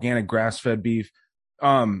 like, organic grass-fed beef,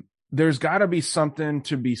 there's got to be something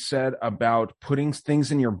to be said about putting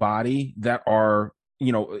things in your body that are,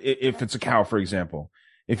 if it's a cow, for example,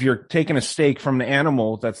 if you're taking a steak from the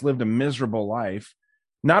animal that's lived a miserable life,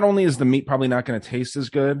 not only is the meat probably not going to taste as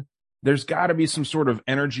good, there's got to be some sort of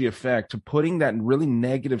energy effect to putting that really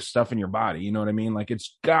negative stuff in your body. You know what I mean? Like,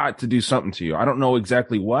 it's got to do something to you. I don't know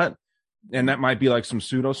exactly what, and that might be like some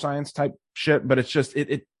pseudoscience type shit, but it's just,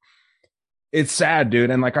 it's sad, dude.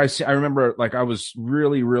 And like, I remember, like, I was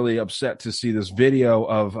really, really upset to see this video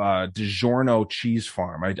of DiGiorno cheese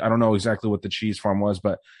farm. I don't know exactly what the cheese farm was,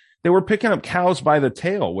 but they were picking up cows by the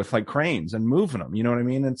tail with, like, cranes and moving them. You know what I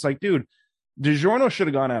mean? And it's like, dude, DiGiorno should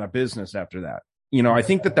have gone out of business after that. I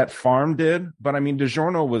think that farm did, but I mean,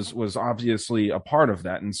 DiGiorno was obviously a part of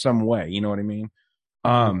that in some way. You know what I mean?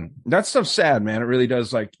 That stuff's sad, man. It really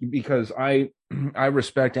does. Like, because I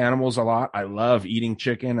respect animals a lot. I love eating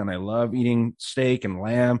chicken and I love eating steak and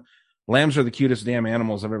lamb. Lambs are the cutest damn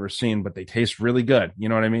animals I've ever seen, but they taste really good. You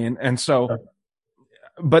know what I mean? And so,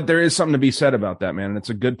 but there is something to be said about that, man. And it's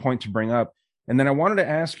a good point to bring up. And then I wanted to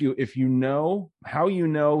ask you if how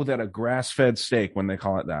that a grass-fed steak, when they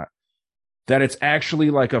call it that it's actually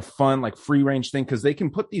like a fun, like, free range thing, because they can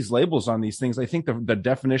put these labels on these things. I think the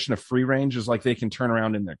definition of free range is like they can turn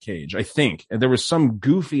around in their cage. I think and there was some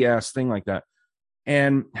goofy ass thing like that.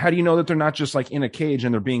 And how do you know that they're not just, like, in a cage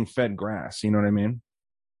and they're being fed grass? You know what I mean?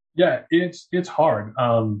 Yeah, it's hard.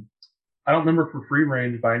 I don't remember for free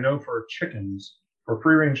range, but I know for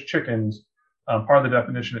free range chickens, part of the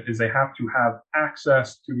definition is they have to have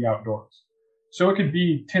access to the outdoors. So it could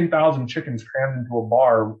be 10,000 chickens crammed into a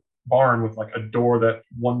barn with, like, a door that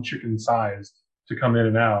one chicken sized to come in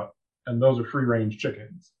and out. And those are free range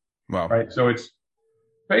chickens. Wow. Right. So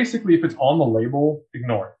basically, if it's on the label,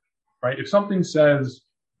 ignore it, right? If something says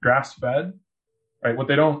grass-fed, right, what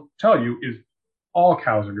they don't tell you is all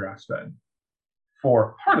cows are grass-fed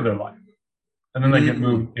for part of their life. And then they get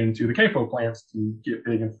moved into the CAFO plants to get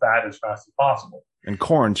big and fat as fast as possible. And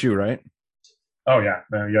corn too, right? Oh yeah,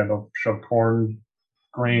 man, yeah, they'll shove corn,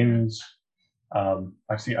 grains.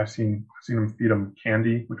 I've seen them feed them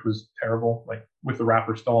candy, which was terrible, like with the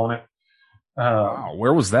wrapper still on it. Wow,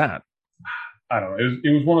 where was that? I don't know.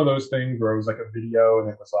 It was one of those things where it was like a video, and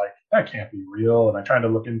it was like, that can't be real. And I tried to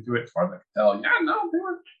look into it as far as I could tell. Yeah, no,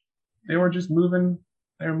 they were just moving.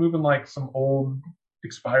 They were moving like some old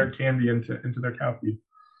expired candy into their cow feed.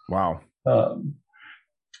 Wow.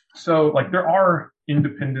 So like there are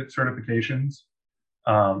independent certifications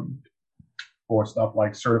for stuff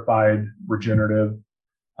like certified regenerative.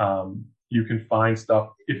 You can find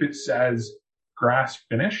stuff if it says grass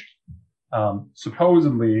finished.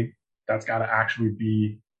 Supposedly that's got to actually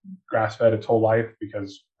be grass fed its whole life,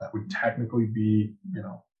 because that would technically be,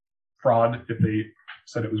 fraud if they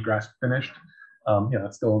said it was grass finished.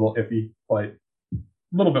 That's still a little iffy, but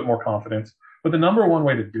a little bit more confidence. But the number one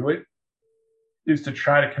way to do it is to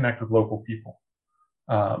try to connect with local people.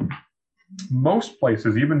 Most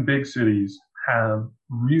places, even big cities, have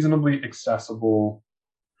reasonably accessible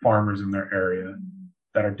farmers in their area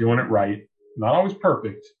that are doing it right. Not always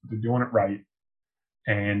perfect, but they're doing it right.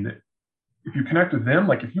 And if you connect with them,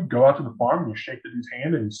 like if you go out to the farm and you shake the dude's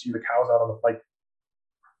hand and you see the cows out on the plate,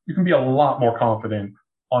 you can be a lot more confident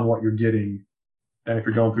on what you're getting than if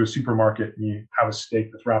you're going through a supermarket and you have a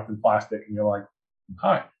steak that's wrapped in plastic and you're like,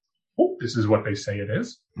 hi, this is what they say it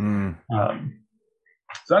is. So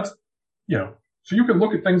that's, so you can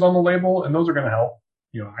look at things on the label, and those are going to help.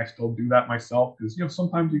 I still do that myself because,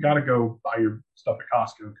 sometimes you got to go buy your stuff at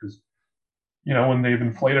Costco because, when they've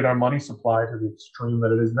inflated our money supply to the extreme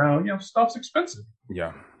that it is now, stuff's expensive.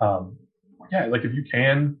 Yeah. Like if you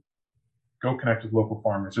can, go connect with local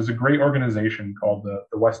farmers. There's a great organization called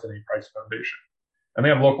the Weston A. Price Foundation, and they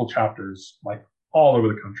have local chapters like all over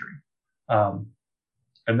the country.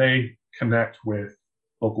 And they connect with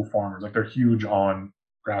local farmers. Like they're huge on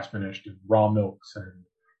grass finished and raw milks and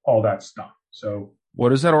all that stuff. So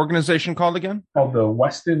what is that organization called again? Called the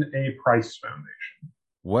Weston A. Price Foundation.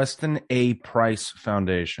 Weston A. Price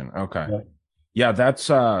Foundation. Okay. Yeah,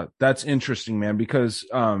 that's interesting, man, because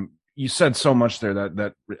you said so much there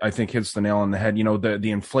that I think hits the nail on the head.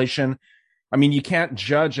 The inflation. I mean, you can't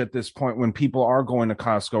judge at this point when people are going to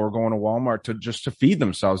Costco or going to Walmart to feed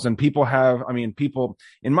themselves. And people,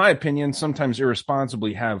 in my opinion, sometimes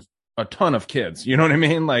irresponsibly have a ton of kids. You know what I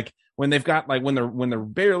mean? Like when they've got when they're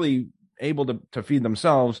barely able to feed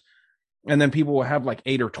themselves, and then people will have like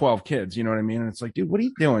 8 or 12 kids. You know what I mean? And it's like, dude, what are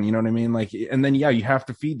you doing? You know what I mean? Like, and then you have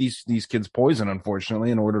to feed these kids poison,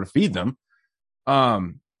 unfortunately, in order to feed them.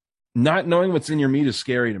 Not knowing what's in your meat is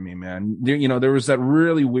scary to me, man. There was that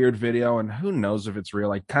really weird video, and who knows if it's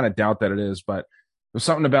real. I kind of doubt that it is, but there's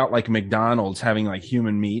something about like McDonald's having like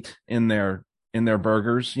human meat in their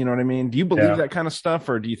burgers. You know what I mean? Do you believe that kind of stuff,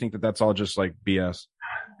 or do you think that that's all just like BS?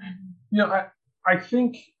 I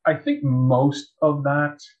think most of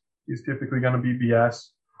that is typically going to be BS,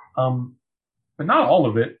 but not all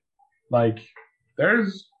of it. Like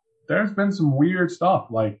there's been some weird stuff.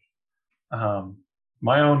 Like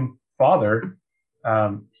my own father,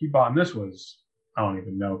 he bought, and this was, I don't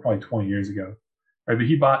even know, probably 20 years ago, right? But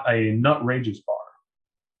he bought a Nutrageous bar,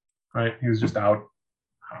 right? He was just out,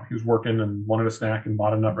 he was working and wanted a snack and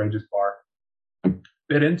bought a Nutrageous bar,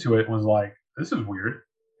 bit into it and was like, this is weird.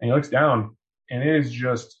 And he looks down and it is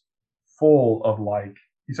just full of like,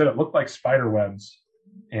 he said it looked like spider webs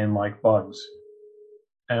and like bugs.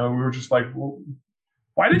 And we were just like, well,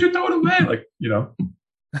 why did you throw it away? Like,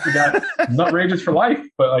 we got Nutrageous for life,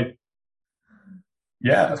 but like,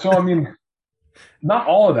 yeah. So, I mean, not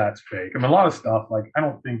all of that's fake. I mean, a lot of stuff, like, I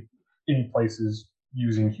don't think any place is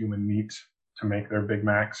using human meat to make their Big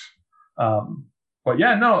Macs. But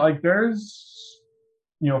yeah, no, like there's,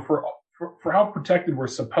 for how protected we're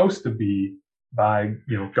supposed to be by,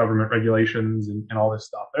 government regulations and all this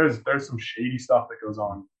stuff, there's some shady stuff that goes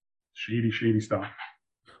on. Shady stuff.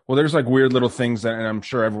 Well, there's like weird little things that, and I'm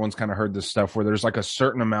sure everyone's kind of heard this stuff where there's like a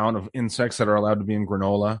certain amount of insects that are allowed to be in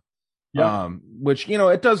granola. Yeah. Which,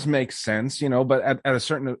 it does make sense, but at a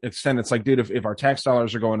certain extent, it's like, dude, if our tax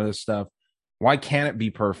dollars are going to this stuff, why can't it be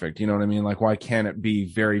perfect? You know what I mean? Like, why can't it be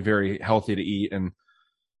very, very healthy to eat? And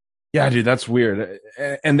yeah, dude, that's weird.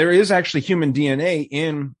 And there is actually human DNA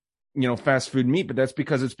in, fast food meat, but that's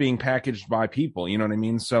because it's being packaged by people. You know what I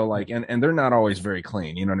mean? So like, and they're not always very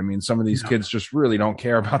clean. You know what I mean? Some of these kids just really don't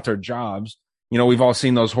care about their jobs. We've all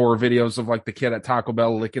seen those horror videos of like the kid at Taco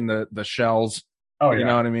Bell licking the shells Oh, You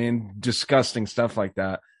know what I mean? Disgusting stuff like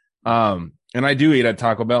that. And I do eat at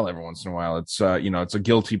Taco Bell every once in a while. It's it's a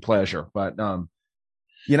guilty pleasure, but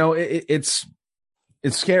it's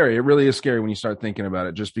scary. It really is scary when you start thinking about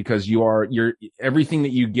it, just because you're everything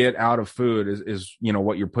that you get out of food is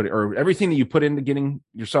what you're putting, or everything that you put into getting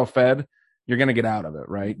yourself fed, you're going to get out of it.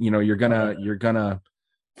 Right. You're going to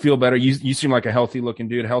feel better. You seem like a healthy looking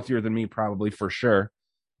dude, healthier than me, probably, for sure.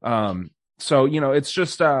 So, it's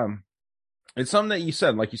just, it's something that you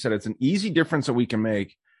said, like you said, it's an easy difference that we can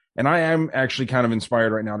make. And I am actually kind of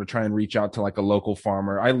inspired right now to try and reach out to like a local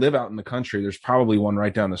farmer. I live out in the country. There's probably one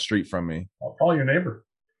right down the street from me. I'll call your neighbor.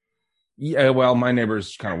 Yeah, well, my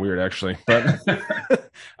neighbor's kind of weird actually, but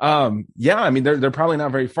yeah, I mean, they're probably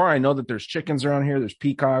not very far. I know that there's chickens around here. There's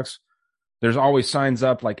peacocks. There's always signs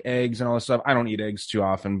up like eggs and all this stuff. I don't eat eggs too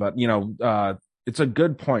often, but it's a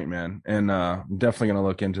good point, man. And I'm definitely going to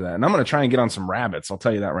look into that. And I'm going to try and get on some rabbits. I'll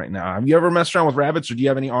tell you that right now. Have you ever messed around with rabbits, or do you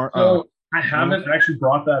have any? I haven't. I actually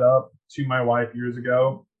brought that up to my wife years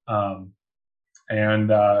ago. And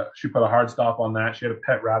she put a hard stop on that. She had a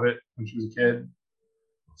pet rabbit when she was a kid.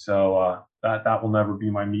 So that will never be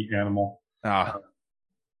my meat animal. I've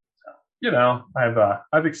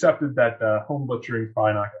accepted that home butchering is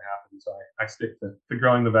probably not going to happen. So I stick to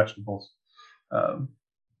growing the vegetables.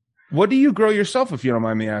 What do you grow yourself, if you don't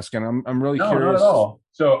mind me asking? I'm really curious. No, not at all.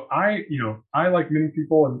 So I like many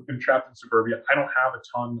people am trapped in suburbia. I don't have a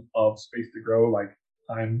ton of space to grow. Like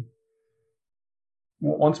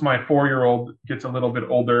once my 4-year-old gets a little bit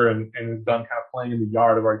older and is done kind of playing in the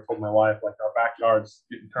yard, I've already told my wife, like, our backyard's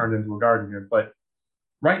getting turned into a garden here. But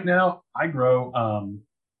right now I grow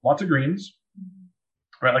lots of greens.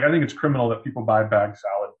 Right? Like, I think it's criminal that people buy bag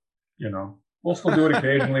salad. We'll still do it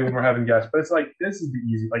occasionally when we're having guests, but it's like, this is the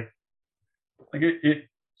easy, it's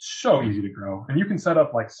so easy to grow, and you can set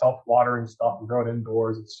up like self-watering stuff and grow it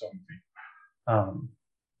indoors. It's so easy.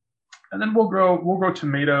 And then we'll grow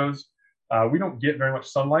tomatoes. We don't get very much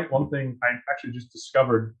sunlight. One thing I actually just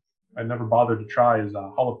discovered I never bothered to try is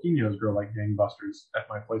jalapenos grow like gangbusters at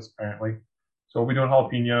my place, apparently. So we'll be doing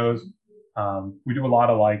jalapenos. We do a lot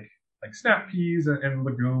of like snap peas and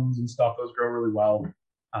legumes and stuff. Those grow really well.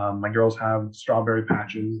 My girls have strawberry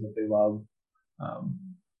patches that they love.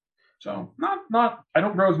 So not I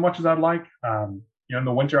don't grow as much as I'd like. In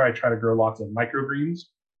the winter I try to grow lots of microgreens.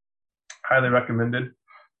 Highly recommended.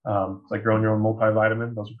 It's like growing your own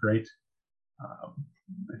multivitamin. Those are great.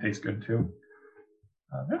 They taste good too.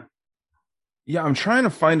 Yeah, I'm trying to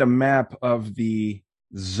find a map of the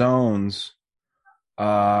zones.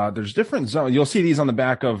 There's different zones. You'll see these on the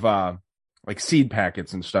back of like seed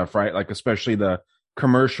packets and stuff, right? Like especially the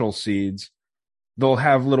commercial seeds. They'll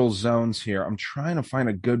have little zones here. I'm trying to find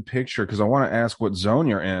a good picture because I want to ask what zone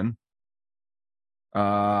you're in.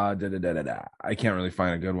 I can't really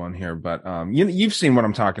find a good one here, but you've seen what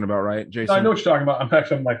I'm talking about, right, Jason? I know what you're talking about.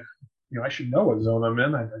 I'm like, I should know what zone I'm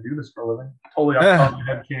in. I do this for a living. Totally off the top of my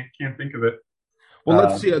head, can't think of it. Well,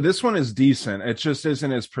 let's see. This one is decent. It just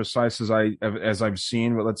isn't as precise as I've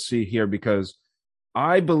seen, but let's see here, because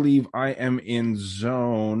I believe I am in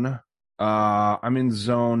zone. I'm in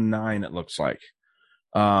zone 9. It looks like.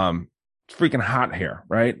 It's freaking hot here,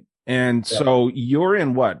 right? And so you're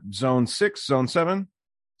in what, zone 6, zone 7?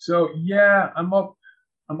 So yeah, I'm up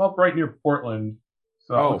right near Portland.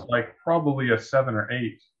 So that looks like probably a 7 or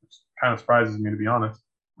 8, which kind of surprises me, to be honest.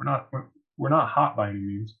 We're not hot by any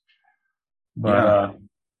means. But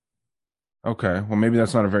okay, well, maybe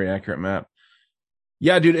that's not a very accurate map.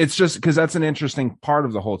 Yeah, dude, it's just because that's an interesting part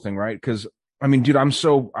of the whole thing, right? Because I mean, dude, I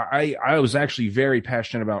was actually very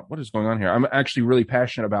passionate about what is going on here. I'm actually really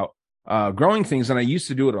passionate about growing things, and I used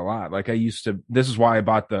to do it a lot. Like this is why I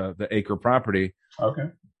bought the acre property. Okay.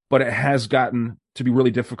 But it has gotten to be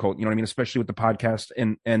really difficult, you know what I mean? Especially with the podcast,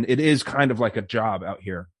 and it is kind of like a job out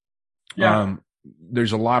here. Yeah.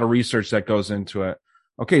 There's a lot of research that goes into it.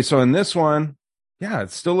 Okay, so in this one, yeah,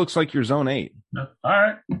 it still looks like you're zone 8. All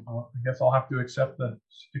right. Well, I guess I'll have to accept the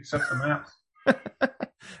maps.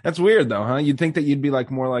 That's weird though, huh? You'd think that you'd be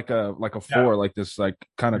like more like a 4, like this, like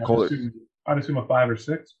kind of colder. I'd assume a 5 or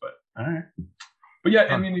 6, but all right. But yeah,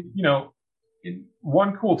 I mean,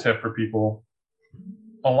 one cool tip for people,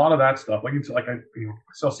 a lot of that stuff, like I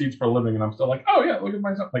sell seeds for a living, and I'm still like, oh yeah, look at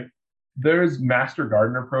myself. Like, there's master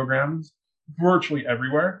gardener programs virtually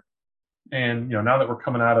everywhere, and now that we're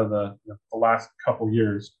coming out of the last couple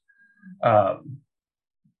years,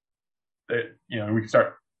 we can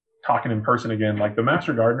start talking in person again. Like the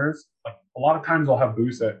master gardeners, like a lot of times they'll have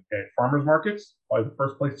booths at farmers markets. Probably the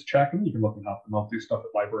first place to check, and you can look them up, and they'll do stuff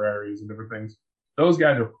at libraries and different things. Those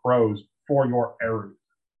guys are pros for your area.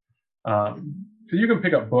 because you can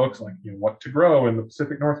pick up books like, what to grow in the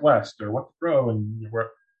Pacific Northwest or what to grow and where,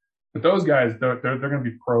 but those guys, they're going to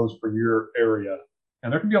be pros for your area.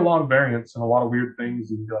 And there can be a lot of variance and a lot of weird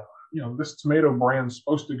things. You can be like, this tomato brand's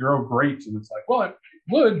supposed to grow great. And it's like, well, it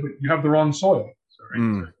would, but you have the wrong soil. So,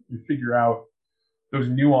 right? So you figure out those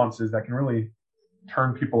nuances that can really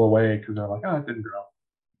turn people away because they're like, it didn't grow.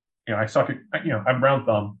 I suck at, I have brown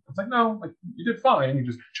thumb. It's like, no, like you did fine. You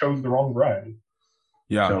just chose the wrong variety.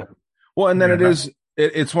 Yeah. So, well, and then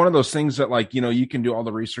it's one of those things that like, you can do all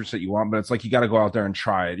the research that you want, but it's like, you got to go out there and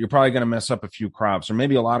try it. You're probably going to mess up a few crops or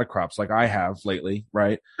maybe a lot of crops like I have lately.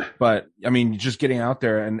 Right. But I mean, just getting out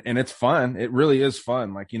there and it's fun. It really is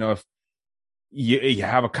fun. Like, if you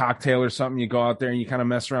have a cocktail or something, you go out there and you kind of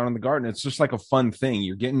mess around in the garden. It's just like a fun thing.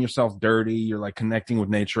 You're getting yourself dirty. You're like connecting with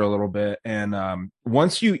nature a little bit. And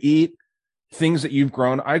once you eat things that you've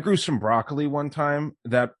grown, I grew some broccoli one time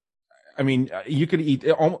that, I mean, you could eat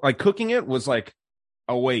it, like cooking it was like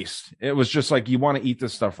a waste. It was just like, you want to eat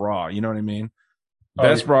this stuff raw. You know what I mean?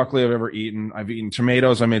 Best broccoli I've ever eaten. I've eaten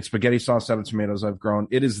tomatoes. I made spaghetti sauce out of tomatoes I've grown.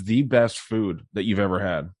 It is the best food that you've ever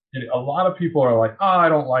had. A lot of people are like, I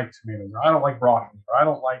don't like tomatoes, or I don't like broccoli, or I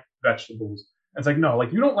don't like vegetables. And it's like, no,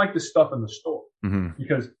 like you don't like the stuff in the store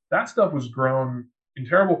because that stuff was grown in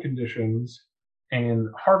terrible conditions and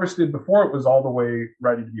harvested before it was all the way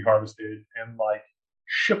ready to be harvested and like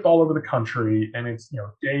shipped all over the country. And it's,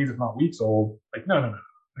 days, if not weeks old. Like, no. Like,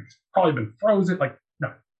 it's probably been frozen. Like,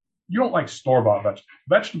 no, you don't like store-bought vegetables.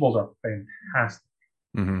 Vegetables are fantastic.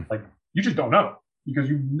 Like, you just don't know. Because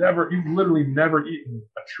you've literally never eaten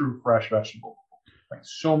a true fresh vegetable. Like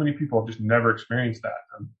so many people have just never experienced that.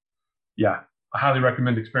 And I highly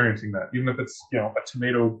recommend experiencing that. Even if it's, a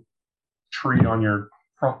tomato tree on your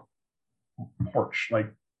front porch,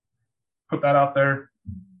 like put that out there,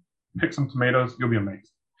 pick some tomatoes, you'll be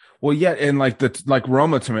amazed. Well, yeah. And like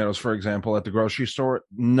Roma tomatoes, for example, at the grocery store,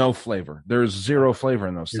 no flavor. There's zero flavor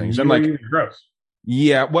in those things. And like, gross.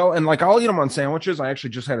 Yeah, well, and like I'll eat them on sandwiches. I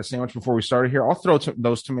actually just had a sandwich before we started here. I'll throw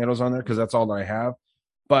those tomatoes on there because that's all that I have.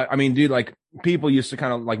 But I mean, dude, like people used to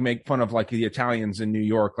kind of like make fun of like the Italians in New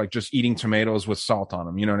York, like just eating tomatoes with salt on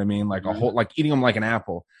them. You know what I mean? Like a whole, like eating them like an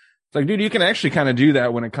apple. It's like, dude, you can actually kind of do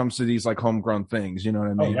that when it comes to these like homegrown things. You know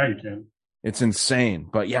what I mean? Oh, yeah, you can. It's insane.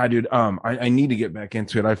 But yeah, dude, I need to get back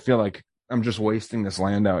into it. I feel like I'm just wasting this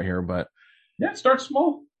land out here. But yeah, start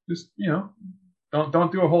small. Just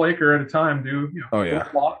Don't do a whole acre at a time. Do a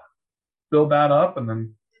plot, build that up, and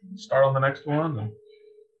then start on the next one.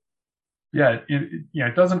 And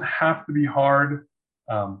it doesn't have to be hard.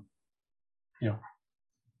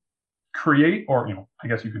 Create or I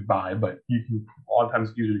guess you could buy, but you can a lot of times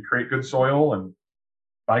it's easier to create good soil and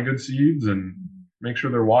buy good seeds and make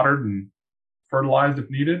sure they're watered and fertilized if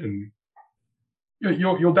needed, and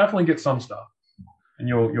you'll definitely get some stuff. And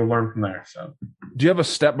you'll learn from there. So, do you have a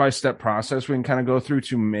step-by-step process we can kind of go through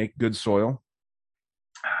to make good soil?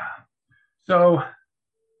 So,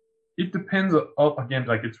 it depends. Again,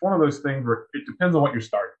 like it's one of those things where it depends on what you're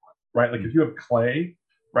starting with, right? Like if you have clay,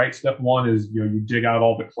 right? Step one is you dig out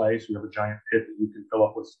all the clay, so you have a giant pit that you can fill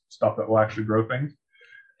up with stuff that will actually grow things.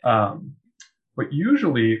 But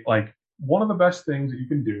usually, like one of the best things that you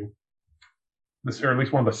can do, or at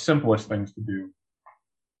least one of the simplest things to do.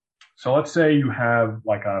 So let's say you have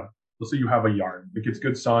a yard. It gets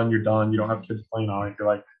good sun, you're done, you don't have kids playing on it. You're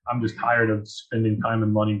like, I'm just tired of spending time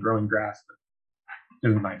and money growing grass that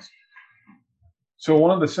isn't nice. So one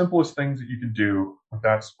of the simplest things that you could do with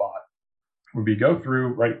that spot would be go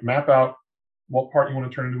through, right, map out what part you want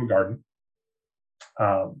to turn into a garden.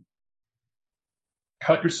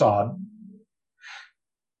 Cut your sod,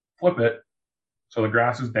 flip it so the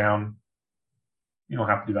grass is down. You don't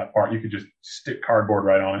have to do that part. You could just stick cardboard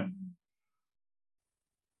right on it.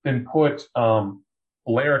 Then put a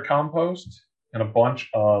layer of compost and a bunch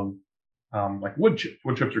of like wood chips.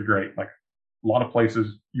 Wood chips are great. Like a lot of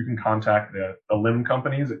places you can contact the limb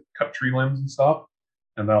companies that cut tree limbs and stuff,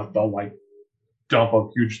 and they'll like dump a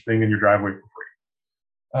huge thing in your driveway for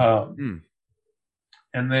free.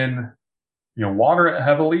 And then water it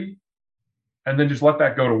heavily, and then just let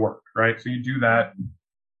that go to work. Right. So you do that,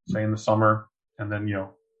 say in the summer, and then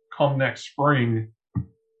come next spring,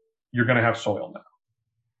 you're going to have soil now.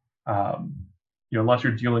 Unless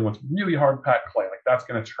you're dealing with really hard packed clay, like that's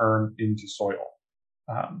going to turn into soil.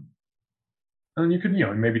 And then you could,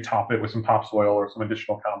 maybe top it with some topsoil or some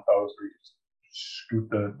additional compost, or you just scoop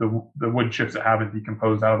the wood chips that haven't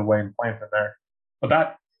decomposed out of the way and plant it there.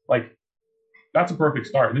 But that's a perfect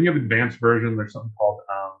start. And then you have advanced version. There's something called,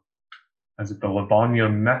 is it the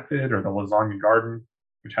lasagna method or the lasagna garden,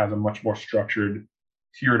 which has a much more structured,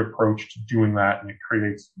 tiered approach to doing that, and it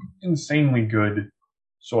creates insanely good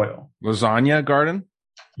soil. Lasagna garden?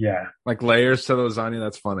 Yeah. Like layers to the lasagna?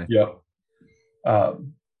 That's funny. Yep.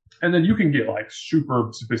 And then you can get like super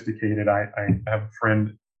sophisticated. I have a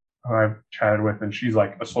friend who I've chatted with, and she's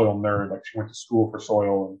like a soil nerd. Like she went to school for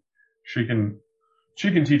soil, and she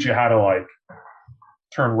can teach you how to like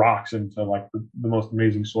turn rocks into like the most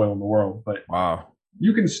amazing soil in the world. But wow,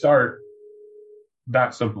 you can start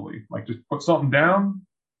that simply. Like just put something down,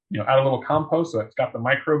 add a little compost so it's got the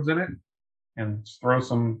microbes in it, and throw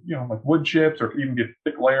some, like wood chips, or even get a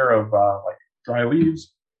thick layer of like dry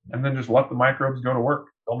leaves, and then just let the microbes go to work.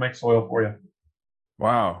 They'll make soil for you.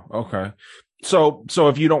 Wow. Okay. So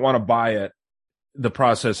if you don't want to buy it, the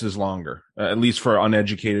process is longer, at least for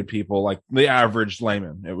uneducated people, like the average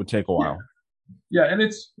layman. It would take a while. Yeah. And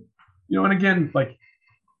it's, and again, like,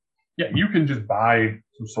 yeah, you can just buy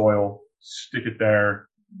some soil, stick it there,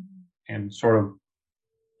 and sort of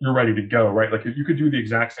you're ready to go, right? Like you could do the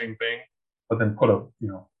exact same thing, but then put a,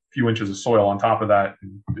 few inches of soil on top of that,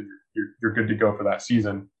 and you're good to go for that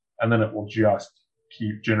season. And then it will just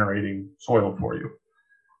keep generating soil for you.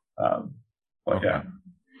 But okay.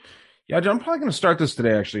 Yeah, I'm probably going to start this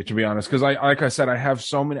today, actually, to be honest, because like I said, I have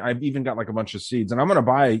so many. I've even got like a bunch of seeds, and I'm going to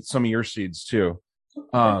buy some of your seeds too.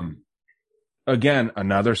 Again,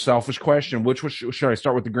 another selfish question: should I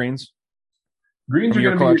start with the greens? Greens are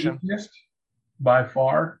going to be the easiest by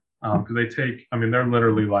far, because they take. I mean, they're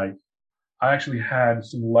literally like. I actually had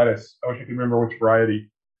some lettuce. I wish I could remember which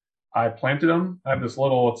variety. I planted them. I have this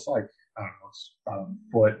little. It's like I don't know. It's about a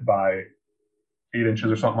foot by 8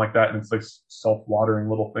 inches or something like that, and it's like self-watering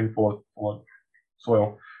little thing full of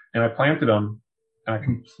soil. And I planted them, and I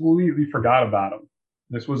completely forgot about them.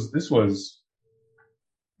 This was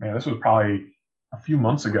probably a few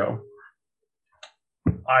months ago.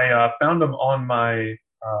 I found them on my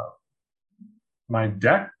my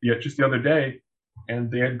deck just the other day,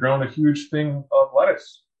 and they had grown a huge thing of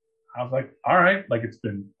lettuce. I was like, all right, like it's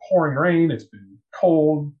been pouring rain, it's been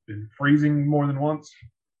cold, been freezing more than once.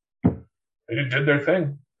 They just did their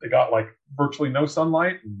thing. They got like virtually no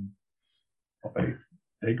sunlight, and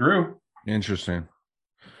they grew. Interesting.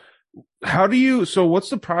 What's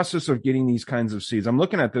the process of getting these kinds of seeds? I'm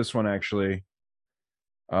looking at this one actually.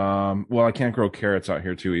 Well, I can't grow carrots out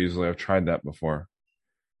here too easily. I've tried that before.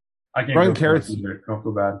 I can't grow grow carrots. Either. Don't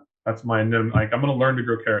feel bad. That's my like. I'm going to learn to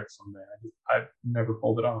grow carrots someday. I've never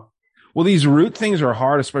pulled it off. Well, these root things are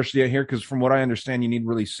hard, especially out here, because from what I understand, you need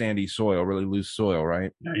really sandy soil, really loose soil,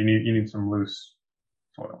 right? Yeah, you need some loose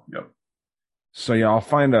soil. Yep. So yeah, I'll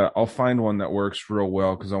find one that works real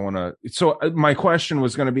well, because I want to. So my question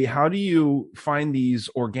was going to be, how do you find these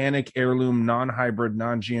organic, heirloom, non-hybrid,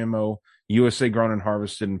 non-GMO, USA grown and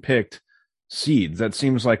harvested and picked seeds? That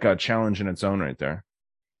seems like a challenge in its own right there.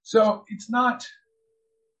 So it's not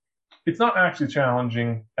actually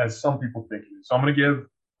challenging as some people think it is. So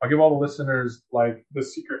I'll give all the listeners like the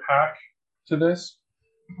secret hack to this.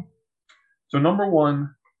 So number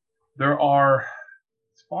one, there are,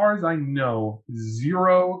 as far as I know,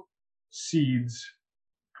 0 seeds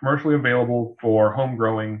commercially available for home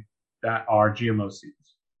growing that are GMO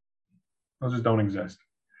seeds. Those just don't exist.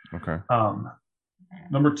 Okay.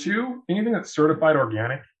 Number two, anything that's certified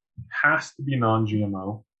organic has to be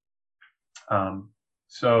non-GMO.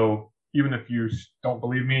 So even if you don't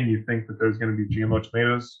believe me and you think that there's going to be GMO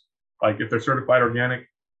tomatoes, like if they're certified organic,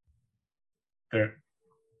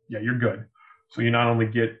 you're good. So you not only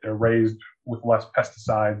they're raised with less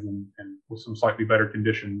pesticides and with some slightly better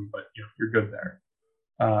conditions, but you're good there.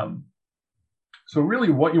 So really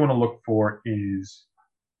what you want to look for is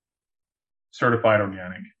certified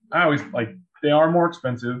organic. I always they are more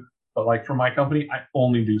expensive, but like for my company, I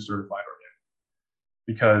only do certified organic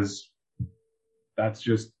because that's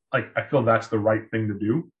just I feel that's the right thing to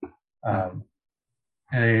do.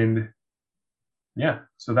 And yeah,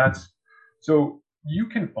 so you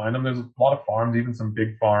can find them. There's a lot of farms, even some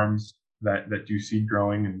big farms that do seed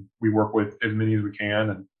growing, and we work with as many as we can.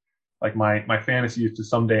 And like my fantasy is to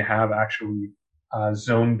someday have actually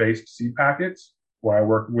zone-based seed packets where I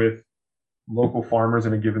work with local farmers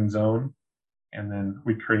in a given zone, and then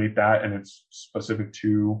we create that, and it's specific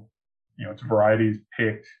to it's varieties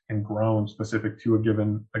picked and grown specific to a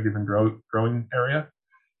given growing area.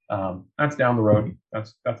 That's down the road.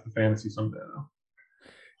 That's the fantasy someday though.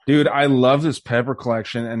 Dude, I love this pepper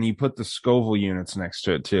collection, and you put the Scoville units next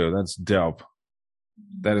to it too. That's dope.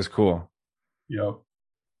 That is cool. Yep.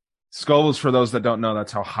 Scoville's, for those that don't know,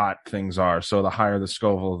 that's how hot things are. So the higher the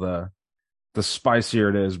Scoville, the spicier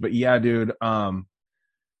it is. But yeah, dude.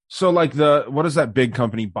 So like what is that big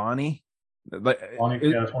company, Bonnie? Bonnie,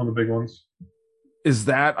 yeah, it's one of the big ones. Is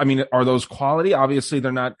that? I mean, are those quality? Obviously,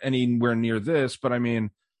 they're not anywhere near this, but I mean,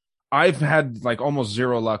 I've had like almost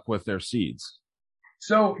zero luck with their seeds.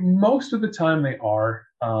 So most of the time they are.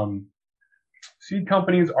 Seed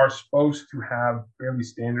companies are supposed to have fairly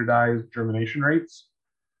standardized germination rates.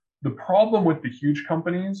 The problem with the huge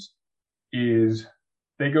companies is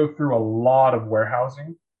they go through a lot of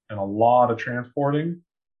warehousing and a lot of transporting.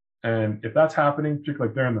 And if that's happening, particularly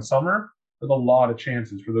like during the summer, there's a lot of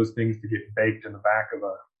chances for those things to get baked in the back of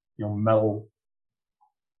a metal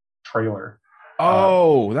trailer.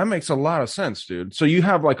 Oh, that makes a lot of sense, dude. So you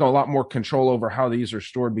have like a lot more control over how these are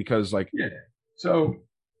stored because like Yeah. So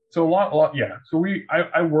a lot, yeah. So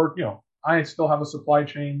I work, I still have a supply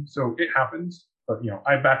chain, so it happens. But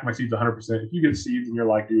I back my seeds 100%. If you get seeds and you're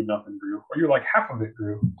like, dude, nothing grew, or you're like half of it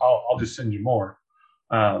grew, I'll just send you more.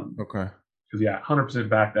 Okay. Because 100%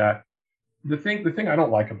 back that. The thing I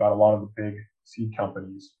don't like about a lot of the big seed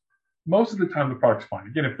companies, most of the time the product's fine.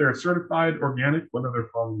 Again, if they're certified organic, whether they're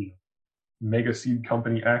from mega seed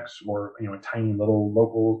company X or a tiny little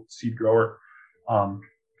local seed grower,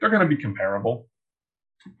 they're going to be comparable.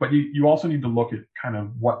 But you also need to look at kind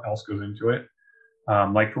of what else goes into it.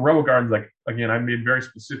 Like for Rebel Gardens, like again, I made very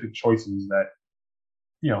specific choices that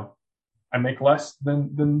I make less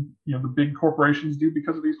than the big corporations do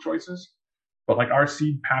because of these choices. But like our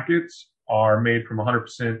seed packets are made from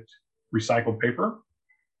 100% recycled paper.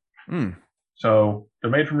 So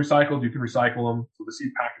they're made from recycled. You can recycle them. So the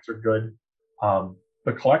seed packets are good.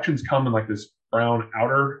 The collections come in like this brown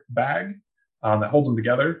outer bag that holds them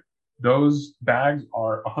together. Those bags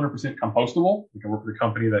are 100% compostable. We can work with a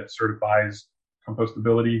company that certifies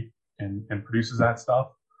compostability and produces that stuff.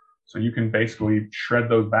 So you can basically shred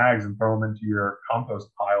those bags and throw them into your compost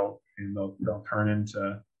pile, and they'll turn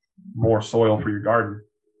into more soil for your garden.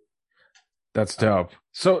 That's dope.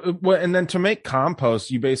 So, and then to make compost,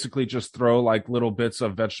 you basically just throw like little bits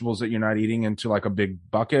of vegetables that you're not eating into like a big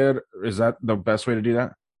bucket. Is that the best way to do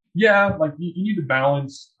that? Yeah, like you need to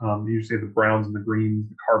balance, you say the browns and the greens,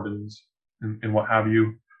 the carbons, and what have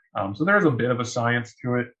you. So there's a bit of a science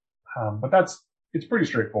to it, but it's pretty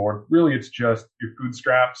straightforward. Really, it's just your food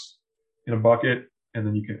scraps in a bucket, and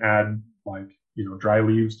then you can add like dry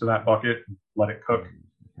leaves to that bucket and let it cook.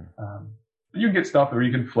 You can get stuff where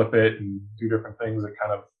you can flip it and do different things that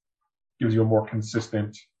kind of gives you a more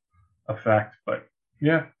consistent effect. But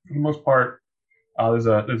yeah, for the most part, there's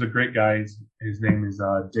a great guy. His name is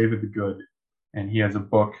David the Good, and he has a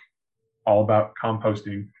book all about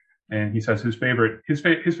composting. And he says his favorite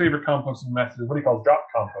composting method is what he calls drop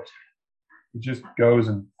composting. He just goes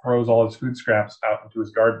and throws all his food scraps out into his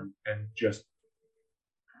garden, and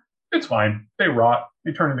it's fine. They rot.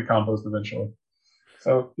 They turn into compost eventually.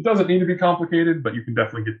 So it doesn't need to be complicated, but you can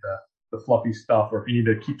definitely get the fluffy stuff, or if you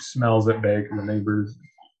need to keep smells at bay from the neighbors,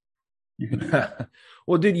 you can do that.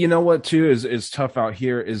 Well, dude, you know what too is tough out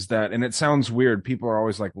here is that, and it sounds weird. People are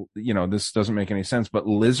always like, this doesn't make any sense, but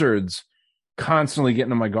lizards constantly get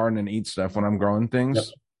into my garden and eat stuff when I'm growing things. Yep.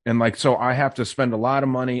 And like, so I have to spend a lot of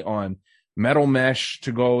money on metal mesh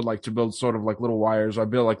to build sort of like little wires. I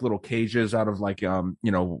build like little cages out of like,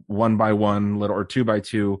 1x1 little or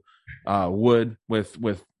 2x2 wood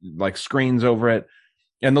with like screens over it,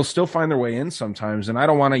 and they'll still find their way in sometimes. And I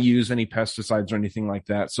don't want to use any pesticides or anything like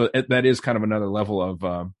that. So that is kind of another level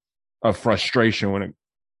of frustration when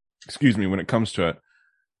it comes to it.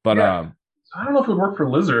 But yeah. I don't know if it would work for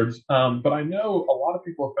lizards, but I know a lot of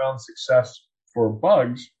people have found success for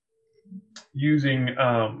bugs using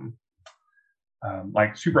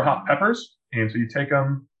like super hot peppers. And so you take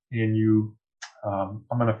them and I'm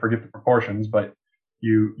going to forget the proportions, but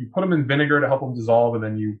you put them in vinegar to help them dissolve, and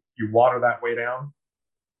then you water that way down,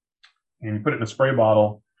 and you put it in a spray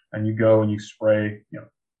bottle, and you go and you spray,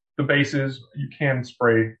 the bases. You can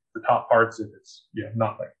spray the top parts if it's,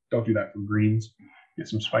 not like, don't do that for greens. Get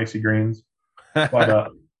some spicy greens. But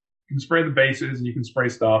you can spray the bases, and you can spray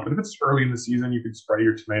stuff. And if it's early in the season, you can spray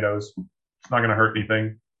your tomatoes. It's not going to hurt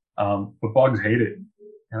anything. But bugs hate it.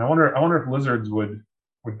 And I wonder if lizards would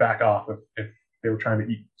back off if they were trying to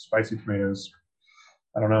eat spicy tomatoes.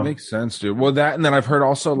 I don't know. Makes sense, dude. Well, that, and then I've heard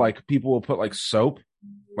also like people will put like soap,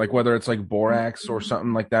 like whether it's like borax or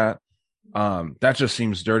something like that. That just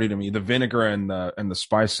seems dirty to me. The vinegar and the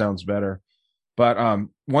spice sounds better. But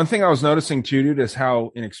one thing I was noticing too, dude, is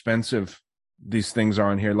how inexpensive these things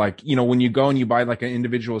are in here. Like, when you go and you buy like an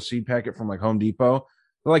individual seed packet from like Home Depot,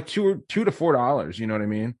 they're like $2 to $4. You know what I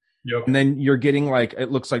mean? Yep. And then you're getting like,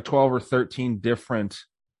 it looks like 12 or 13 different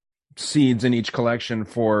seeds in each collection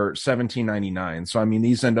for $17.99. So I mean,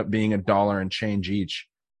 these end up being $1 and change each,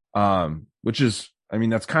 which is, I mean,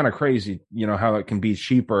 that's kind of crazy, how it can be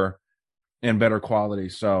cheaper and better quality.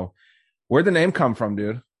 So where'd the name come from,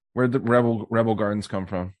 dude? Where'd the Rebel Gardens come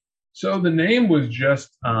from? So the name was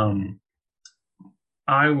just,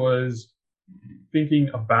 I was thinking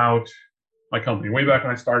about my company way back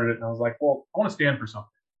when I started it, and I was like, well, I want to stand for something,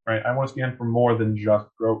 right? I want to stand for more than just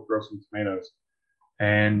grow some tomatoes.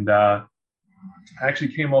 And I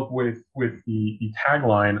actually came up with the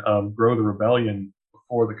tagline of "Grow the Rebellion"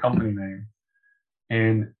 before the company name,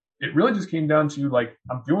 and it really just came down to like,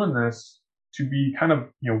 I'm doing this to be kind of,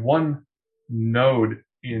 one node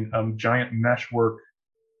in a giant meshwork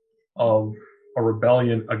of a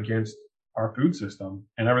rebellion against our food system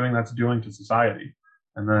and everything that's doing to society.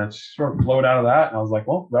 And then it sort of flowed out of that. And I was like,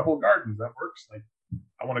 well, Rebel Gardens, that works. Like,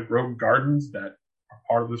 I want to grow gardens that are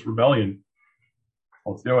part of this rebellion.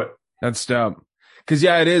 Let's do it. That's dope. Because,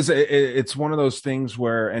 yeah, it is. It's one of those things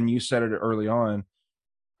where, and you said it early on,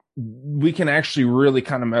 we can actually really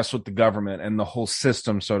kind of mess with the government and the whole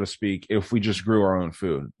system, so to speak, if we just grew our own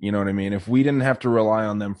food. You know what I mean? If we didn't have to rely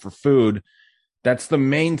on them for food, that's the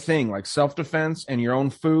main thing, like self-defense and your own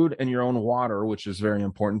food and your own water, which is very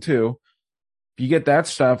important too. If you get that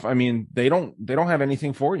stuff, I mean, they don't have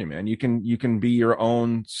anything for you, man. You can be your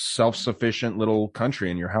own self-sufficient little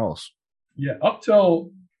country in your house. Yeah, up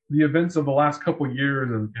till the events of the last couple of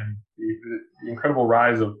years and the incredible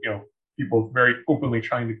rise of, people very openly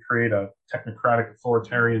trying to create a technocratic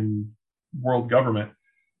authoritarian world government.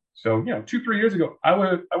 So, 2-3 years ago, I would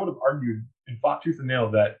have argued and fought tooth and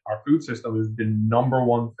nail that our food system is the number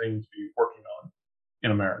one thing to be working on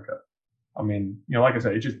in America. I mean, like I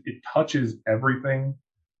said, it touches everything.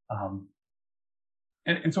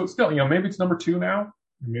 And so it's still, maybe it's number 2 now.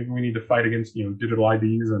 Maybe we need to fight against, digital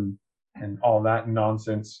IDs and all that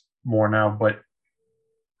nonsense more now. But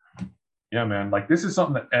yeah, man, like this is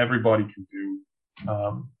something that everybody can do.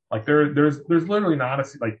 Like there's literally not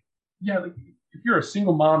like if you're a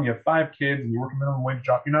single mom, you have 5 kids and you work a minimum wage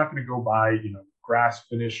job, you're not going to go buy, grass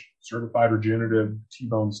finished certified regenerative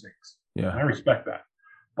T-bone steaks. Yeah. And I respect that.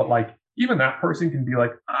 But like, even that person can be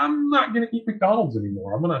like, I'm not going to eat McDonald's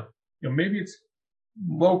anymore. I'm going to, maybe it's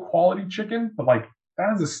low quality chicken, but like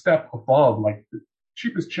that is a step above, like the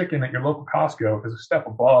cheapest chicken at your local Costco is a step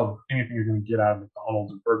above anything you're going to get out of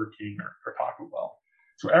McDonald's or Burger King or Taco Bell.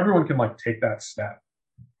 So everyone can like take that step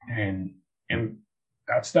and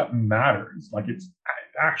that step matters. Like it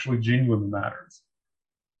actually genuinely matters.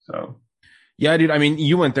 So. Yeah, dude. I mean,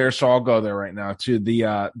 you went there, so I'll go there right now to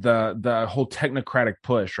the whole technocratic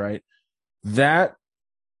push, right? That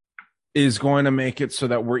is going to make it so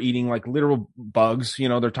that we're eating like literal bugs.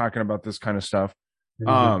 They're talking about this kind of stuff.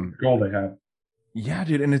 Goal they have. Yeah,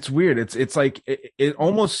 dude, and it's weird. It's like it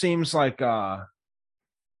almost seems like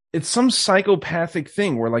it's some psychopathic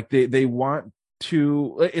thing where like they want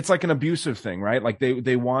to. It's like an abusive thing, right? Like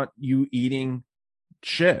they want you eating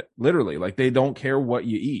shit, literally. Like they don't care what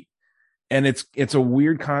you eat, and it's a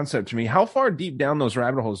weird concept to me. How far deep down those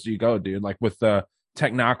rabbit holes do you go, dude? Like with the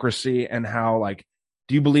technocracy and how like.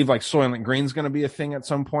 Do you believe like Soylent Green's going to be a thing at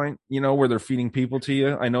some point? Where they're feeding people to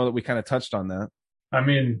you. I know that we kind of touched on that. I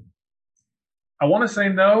mean. I want to say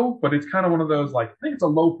no, but it's kind of one of those, like, I think it's a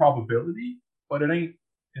low probability, but it ain't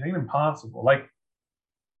impossible. Like,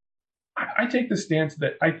 I take the stance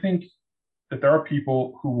that I think that there are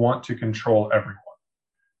people who want to control everyone.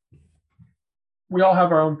 We all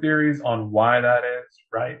have our own theories on why that is,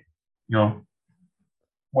 right?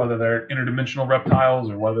 Whether they're interdimensional reptiles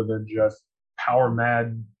or whether they're just power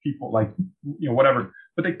mad people, like, whatever.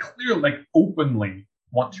 But they clearly, like, openly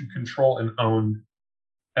want to control and own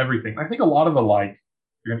everything. I think a lot of the like,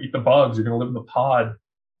 you're going to eat the bugs, you're going to live in the pod.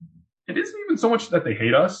 It isn't even so much that they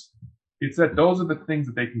hate us. It's that those are the things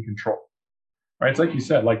that they can control, right? It's like you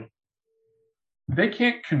said, like they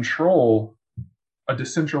can't control a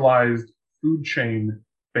decentralized food chain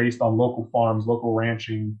based on local farms, local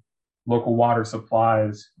ranching, local water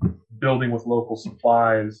supplies, building with local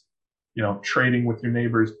supplies, trading with your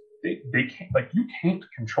neighbors. They can't, like, you can't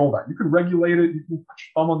control that. You can regulate it. You can put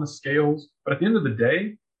your thumb on the scales. But at the end of the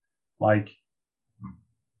day, like,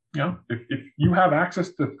 if you have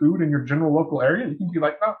access to food in your general local area, you can be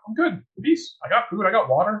like, oh, I'm good. Peace. I got food. I got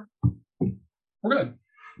water. We're good.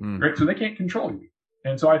 Right? So they can't control you.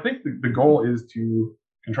 And so I think the goal is to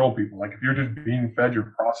control people. Like if you're just being fed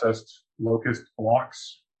your processed locust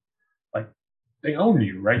blocks, like they own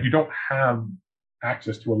you, right? You don't have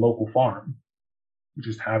access to a local farm. You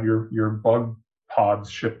just have your bug pods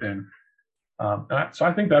shipped in. So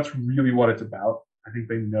I think that's really what it's about. I think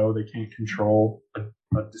they know they can't control a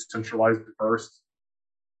decentralized, diverse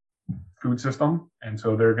food system. And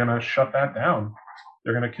so they're going to shut that down.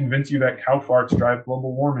 They're going to convince you that cow farts drive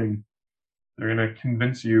global warming. They're going to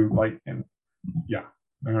convince you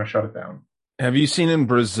they're going to shut it down. Have you seen in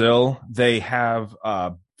Brazil, they have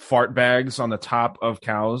fart bags on the top of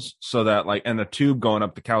cows so that like, and a tube going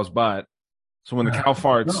up the cow's butt. So when the cow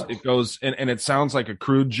farts, it goes, and it sounds like a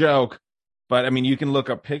crude joke, but I mean, you can look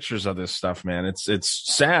up pictures of this stuff, man. It's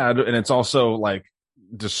sad, and it's also like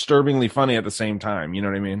disturbingly funny at the same time. You know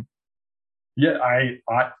what I mean? Yeah, I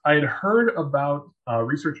had heard about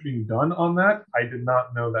research being done on that. I did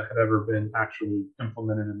not know that had ever been actually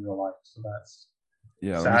implemented in real life. So that's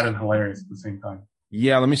sad and hilarious at the same time.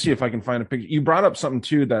 Yeah, let me see if I can find a picture. You brought up something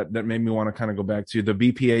too that made me want to kind of go back to the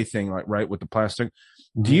BPA thing, like right with the plastic.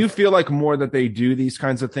 Mm-hmm. Do you feel like more that they do these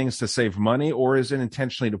kinds of things to save money, or is it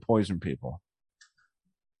intentionally to poison people?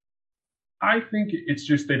 I think it's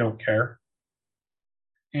just they don't care.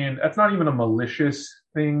 And that's not even a malicious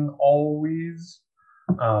thing always.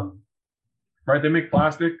 Right? They make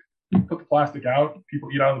plastic, put the plastic out, people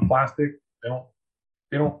eat out of the plastic,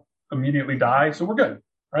 they don't immediately die, so we're good,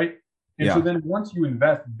 right? And so then once you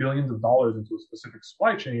invest billions of dollars into a specific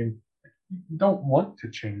supply chain, you don't want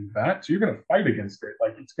to change that. So you're going to fight against it.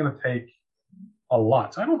 Like, it's going to take a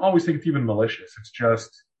lot. So I don't always think it's even malicious. It's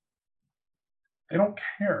just, they don't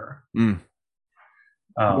care.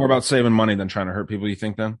 More about saving money than trying to hurt people, you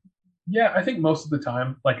think then? Yeah, I think most of the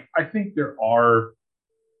time, like, I think there are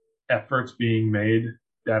efforts being made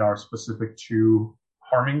that are specific to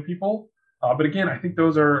harming people. But again, I think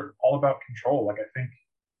those are all about control. Like, I think,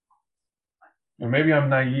 maybe I'm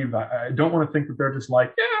naive. I don't want to think that they're just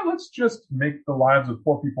like, yeah, let's just make the lives of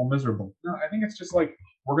poor people miserable. No, I think it's just like,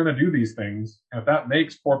 we're going to do these things. And if that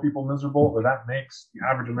makes poor people miserable, or that makes the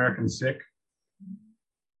average American sick,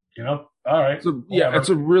 all right. So, yeah, it's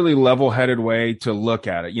a really level-headed way to look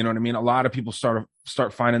at it. You know what I mean? A lot of people start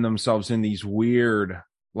finding themselves in these weird,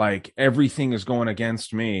 like, everything is going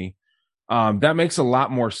against me. That makes a lot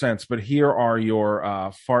more sense. But here are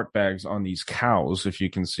your fart bags on these cows, if you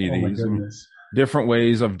can see these. Different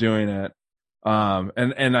ways of doing it.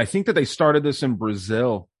 And I think that they started this in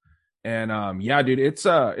Brazil. And yeah, dude,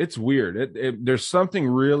 it's weird. There's something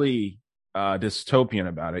really dystopian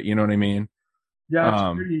about it. You know what I mean?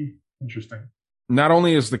 Yeah, it's pretty interesting. Not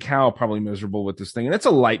only is the cow probably miserable with this thing, and it's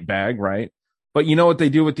a light bag, right? But you know what they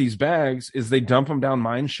do with these bags is they dump them down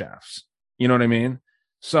mine shafts. You know what I mean?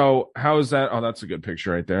 So how is that? Oh, that's a good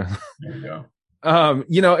picture right there. There you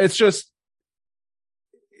go. It's just,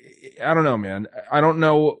 I don't know, man. I don't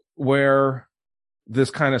know where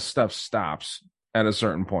this kind of stuff stops at a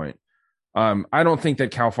certain point. I don't think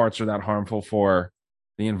that cow farts are that harmful for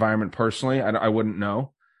the environment personally. I wouldn't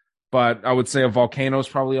know. But I would say a volcano is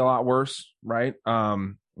probably a lot worse, right?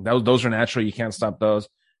 Those are natural. You can't stop those.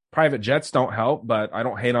 Private jets don't help, but I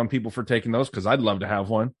don't hate on people for taking those because I'd love to have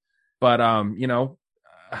one. But,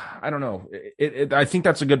 I don't know. I think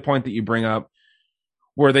that's a good point that you bring up,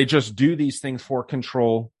 where they just do these things for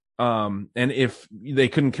control. And if they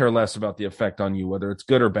couldn't care less about the effect on you, whether it's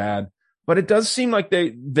good or bad. But it does seem like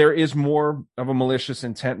there is more of a malicious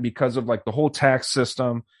intent because of like the whole tax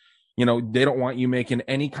system. They don't want you making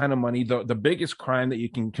any kind of money. The biggest crime that you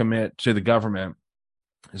can commit to the government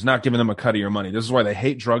is not giving them a cut of your money. This is why they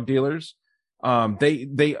hate drug dealers.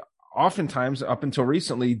 They oftentimes, up until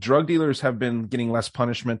recently, drug dealers have been getting less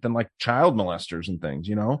punishment than like child molesters and things,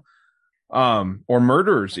 or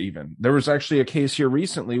murderers even. There was actually a case here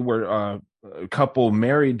recently where a couple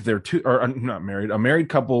married a married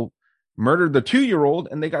couple murdered the 2-year-old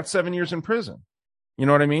and they got 7 years in prison. You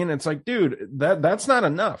know what I mean? It's like, dude, that's not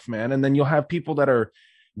enough, man. And then you'll have people that are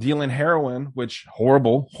dealing heroin, which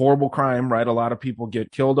horrible, horrible crime, right? A lot of people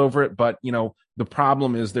get killed over it. But, the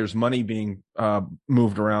problem is there's money being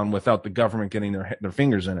moved around without the government getting their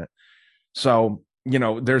fingers in it. So,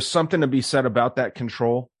 there's something to be said about that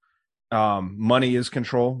control. Money is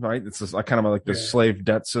control, right? It's just kind of like the slave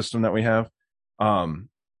debt system that we have.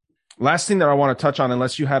 Last thing that I want to touch on,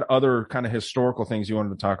 unless you had other kind of historical things you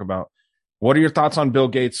wanted to talk about, what are your thoughts on Bill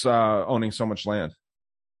Gates owning so much land?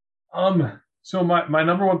 So my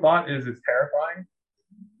number one thought is it's terrifying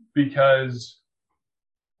because,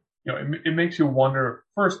 it makes you wonder,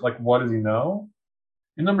 first, like, what does he know?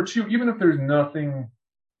 And number two, even if there's nothing,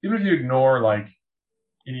 even if you ignore like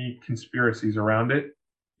any conspiracies around it,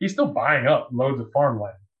 he's still buying up loads of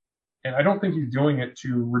farmland. And I don't think he's doing it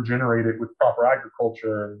to regenerate it with proper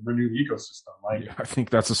agriculture and renew the ecosystem. Like, I think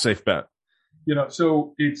that's a safe bet.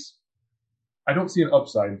 So I don't see an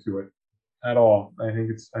upside to it at all. I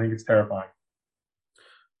think it's terrifying.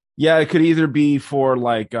 Yeah, it could either be for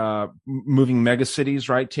like moving mega cities,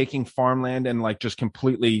 right? Taking farmland and like just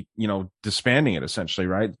completely, disbanding it essentially,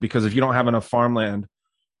 right? Because if you don't have enough farmland,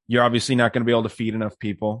 you're obviously not going to be able to feed enough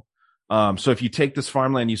people. So if you take this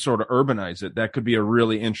farmland, you sort of urbanize it, that could be a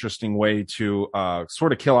really interesting way to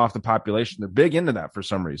sort of kill off the population. They're big into that for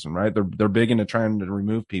some reason, right? They're big into trying to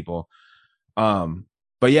remove people.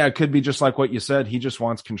 But yeah, it could be just like what you said. He just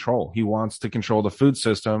wants control. He wants to control the food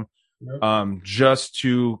system, just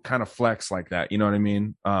to kind of flex like that. You know what I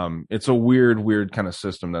mean? It's a weird kind of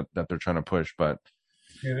system that they're trying to push, but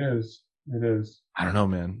it is. I don't know,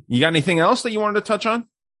 man. You got anything else that you wanted to touch on?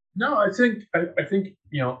 No, I think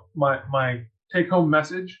my take home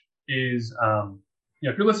message is,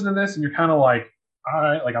 if you're listening to this and you're kind of like, all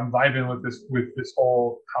right, like I'm vibing with this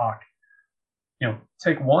whole talk,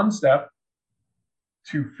 take one step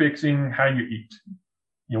to fixing how you eat.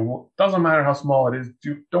 Doesn't matter how small it is.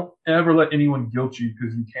 Don't ever let anyone guilt you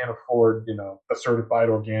because you can't afford, a certified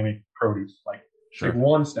organic produce. Like, take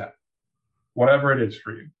one step, whatever it is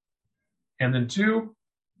for you, and then 2,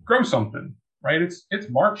 grow something. Right? It's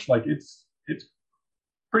March, like it's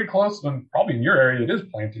pretty close, and probably in your area it is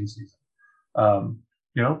planting season.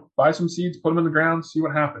 Buy some seeds, put them in the ground, see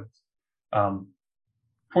what happens.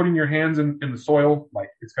 Putting your hands in the soil, like,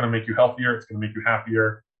 it's going to make you healthier. It's going to make you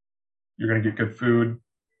happier. You're going to get good food.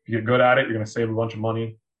 If you get good at it, you're going to save a bunch of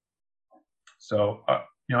money. So,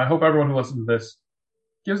 I hope everyone who listens to this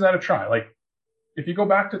gives that a try. Like, if you go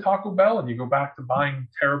back to Taco Bell and you go back to buying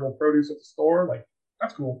terrible produce at the store, like,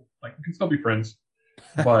 that's cool. Like, we can still be friends,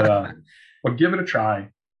 but give it a try,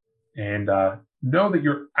 and know that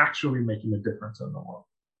you're actually making a difference in the world.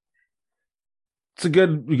 It's a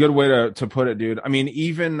good way to put it, dude. I mean,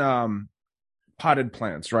 even potted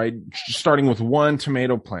plants, right? Starting with one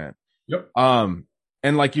tomato plant. Yep.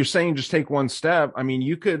 And like you're saying, just take one step. I mean,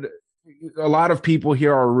 a lot of people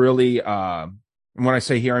here are really, and when I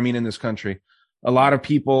say here, I mean in this country, a lot of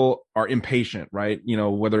people are impatient, right?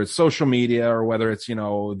 Whether it's social media or whether it's,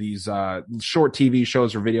 these short TV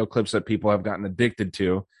shows or video clips that people have gotten addicted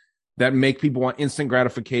to that make people want instant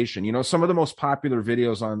gratification. Some of the most popular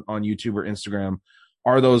videos on YouTube or Instagram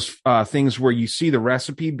are those things where you see the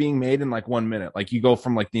recipe being made in like 1 minute. Like, you go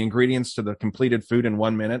from like the ingredients to the completed food in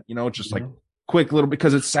 1 minute, just like quick little,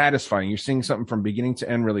 because it's satisfying. You're seeing something from beginning to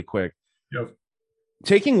end really quick. Yep.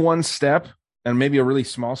 Taking one step, and maybe a really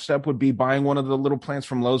small step, would be buying one of the little plants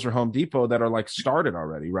from Lowe's or Home Depot that are like started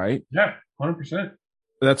already, right? Yeah, 100%.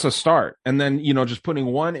 That's a start. And then, just putting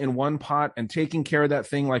one in one pot and taking care of that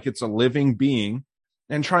thing like it's a living being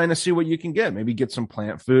and trying to see what you can get. Maybe get some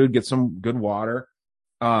plant food, get some good water,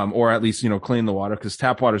 or at least, clean the water, because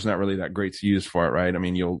tap water is not really that great to use for it, right? I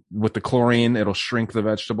mean, with the chlorine, it'll shrink the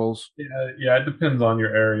vegetables. Yeah, it depends on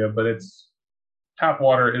your area, but tap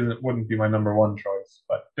water wouldn't be my number one choice,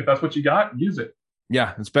 but if that's what you got, use it.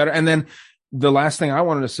 Yeah, it's better. And then the last thing I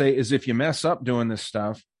wanted to say is, if you mess up doing this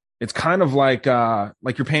stuff, it's kind of like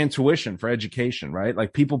you're paying tuition for education, right?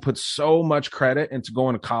 Like, people put so much credit into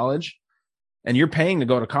going to college, and you're paying to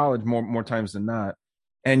go to college more times than not,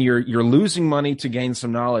 and you're losing money to gain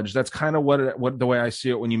some knowledge. That's kind of what the way I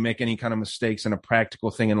see it when you make any kind of mistakes in a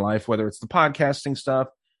practical thing in life, whether it's the podcasting stuff.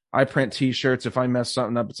 I print t-shirts. If I mess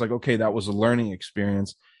something up, it's like, okay, that was a learning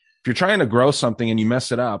experience. If you're trying to grow something and you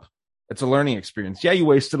mess it up, it's a learning experience. Yeah, you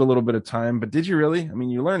wasted a little bit of time, but did you really? I mean,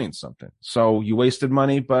 you're learning something. So you wasted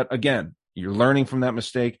money, but again, you're learning from that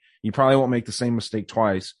mistake. You probably won't make the same mistake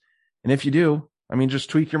twice. And if you do, I mean, just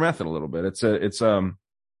tweak your method a little bit. It's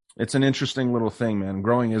an interesting little thing, man.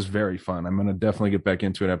 Growing is very fun. I'm going to definitely get back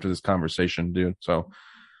into it after this conversation, dude. So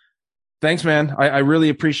thanks, man. I really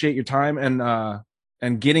appreciate your time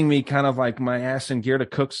and getting me kind of like my ass in gear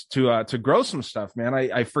to grow some stuff, man.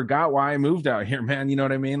 I forgot why I moved out here, man. You know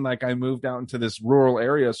what I mean? Like, I moved out into this rural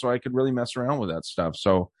area so I could really mess around with that stuff.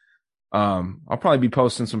 So I'll probably be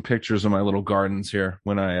posting some pictures of my little gardens here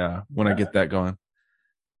when I get that going.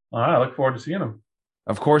 All right, I look forward to seeing them.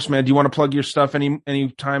 Of course, man. Do you want to plug your stuff any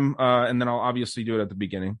time? And then I'll obviously do it at the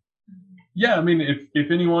beginning. Yeah, I mean, if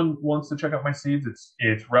anyone wants to check out my seeds,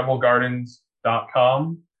 it's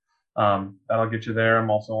rebelgardens.com. That'll get you there. I'm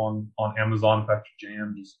also on Amazon. If you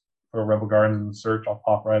jam, just throw Rebel Gardens in the search, I'll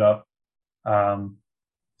pop right up.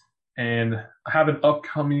 And I have an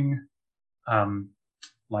upcoming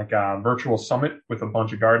virtual summit with a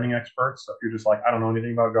bunch of gardening experts. So if you're just like, I don't know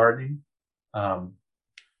anything about gardening,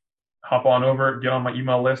 hop on over, get on my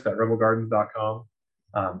email list at rebelgardens.com.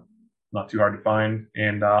 Not too hard to find,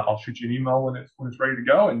 and I'll shoot you an email when it's ready to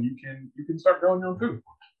go, and you can start growing your own food.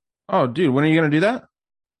 Oh, dude, when are you going to do that?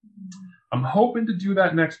 I'm hoping to do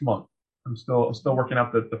that next month. I'm still working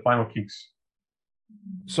out the final kinks.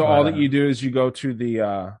 So all that you do is you go to the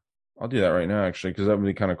I'll do that right now, actually, because that would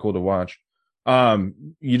be kind of cool to watch.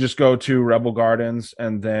 You just go to Rebel Gardens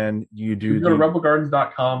and then you go to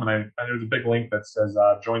rebelgardens.com and there's a big link that says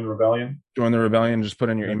join the rebellion. Join the rebellion. Just put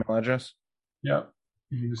in your email address. Yep.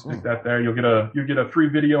 You can just stick that there. You'll get a free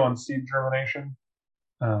video on seed germination.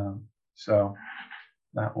 So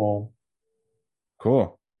that will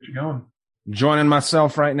cool. Get you going. Joining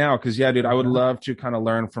myself right now because yeah, dude, I would love to kind of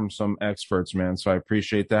learn from some experts, man. So I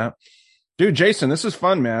appreciate that. Dude, Jason, this is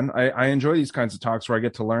fun, man. I enjoy these kinds of talks where I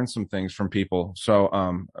get to learn some things from people. So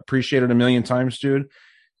appreciate it a million times, dude.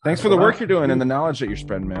 Thanks for the work you're doing and the knowledge that you're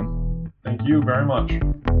spreading, man. Thank you very much.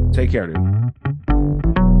 Take care, dude.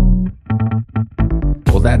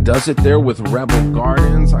 Well, that does it there with Rebel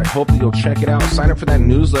Gardens. I hope that you'll check it out. Sign up for that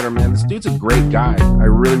newsletter, man. This dude's a great guy. I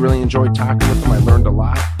really, really enjoyed talking with him. I learned a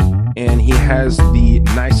lot. And he has the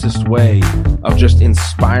nicest way of just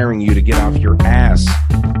inspiring you to get off your ass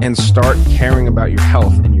and start caring about your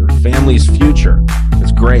health and your family's future.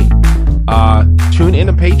 It's great. Tune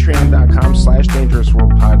into patreon.com/Dangerous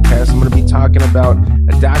World Podcast. I'm going to be talking about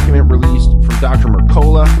a document released from Dr.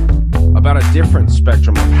 Mercola about a different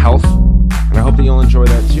spectrum of health. And I hope that you'll enjoy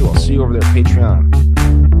that too. I'll see you over there at Patreon.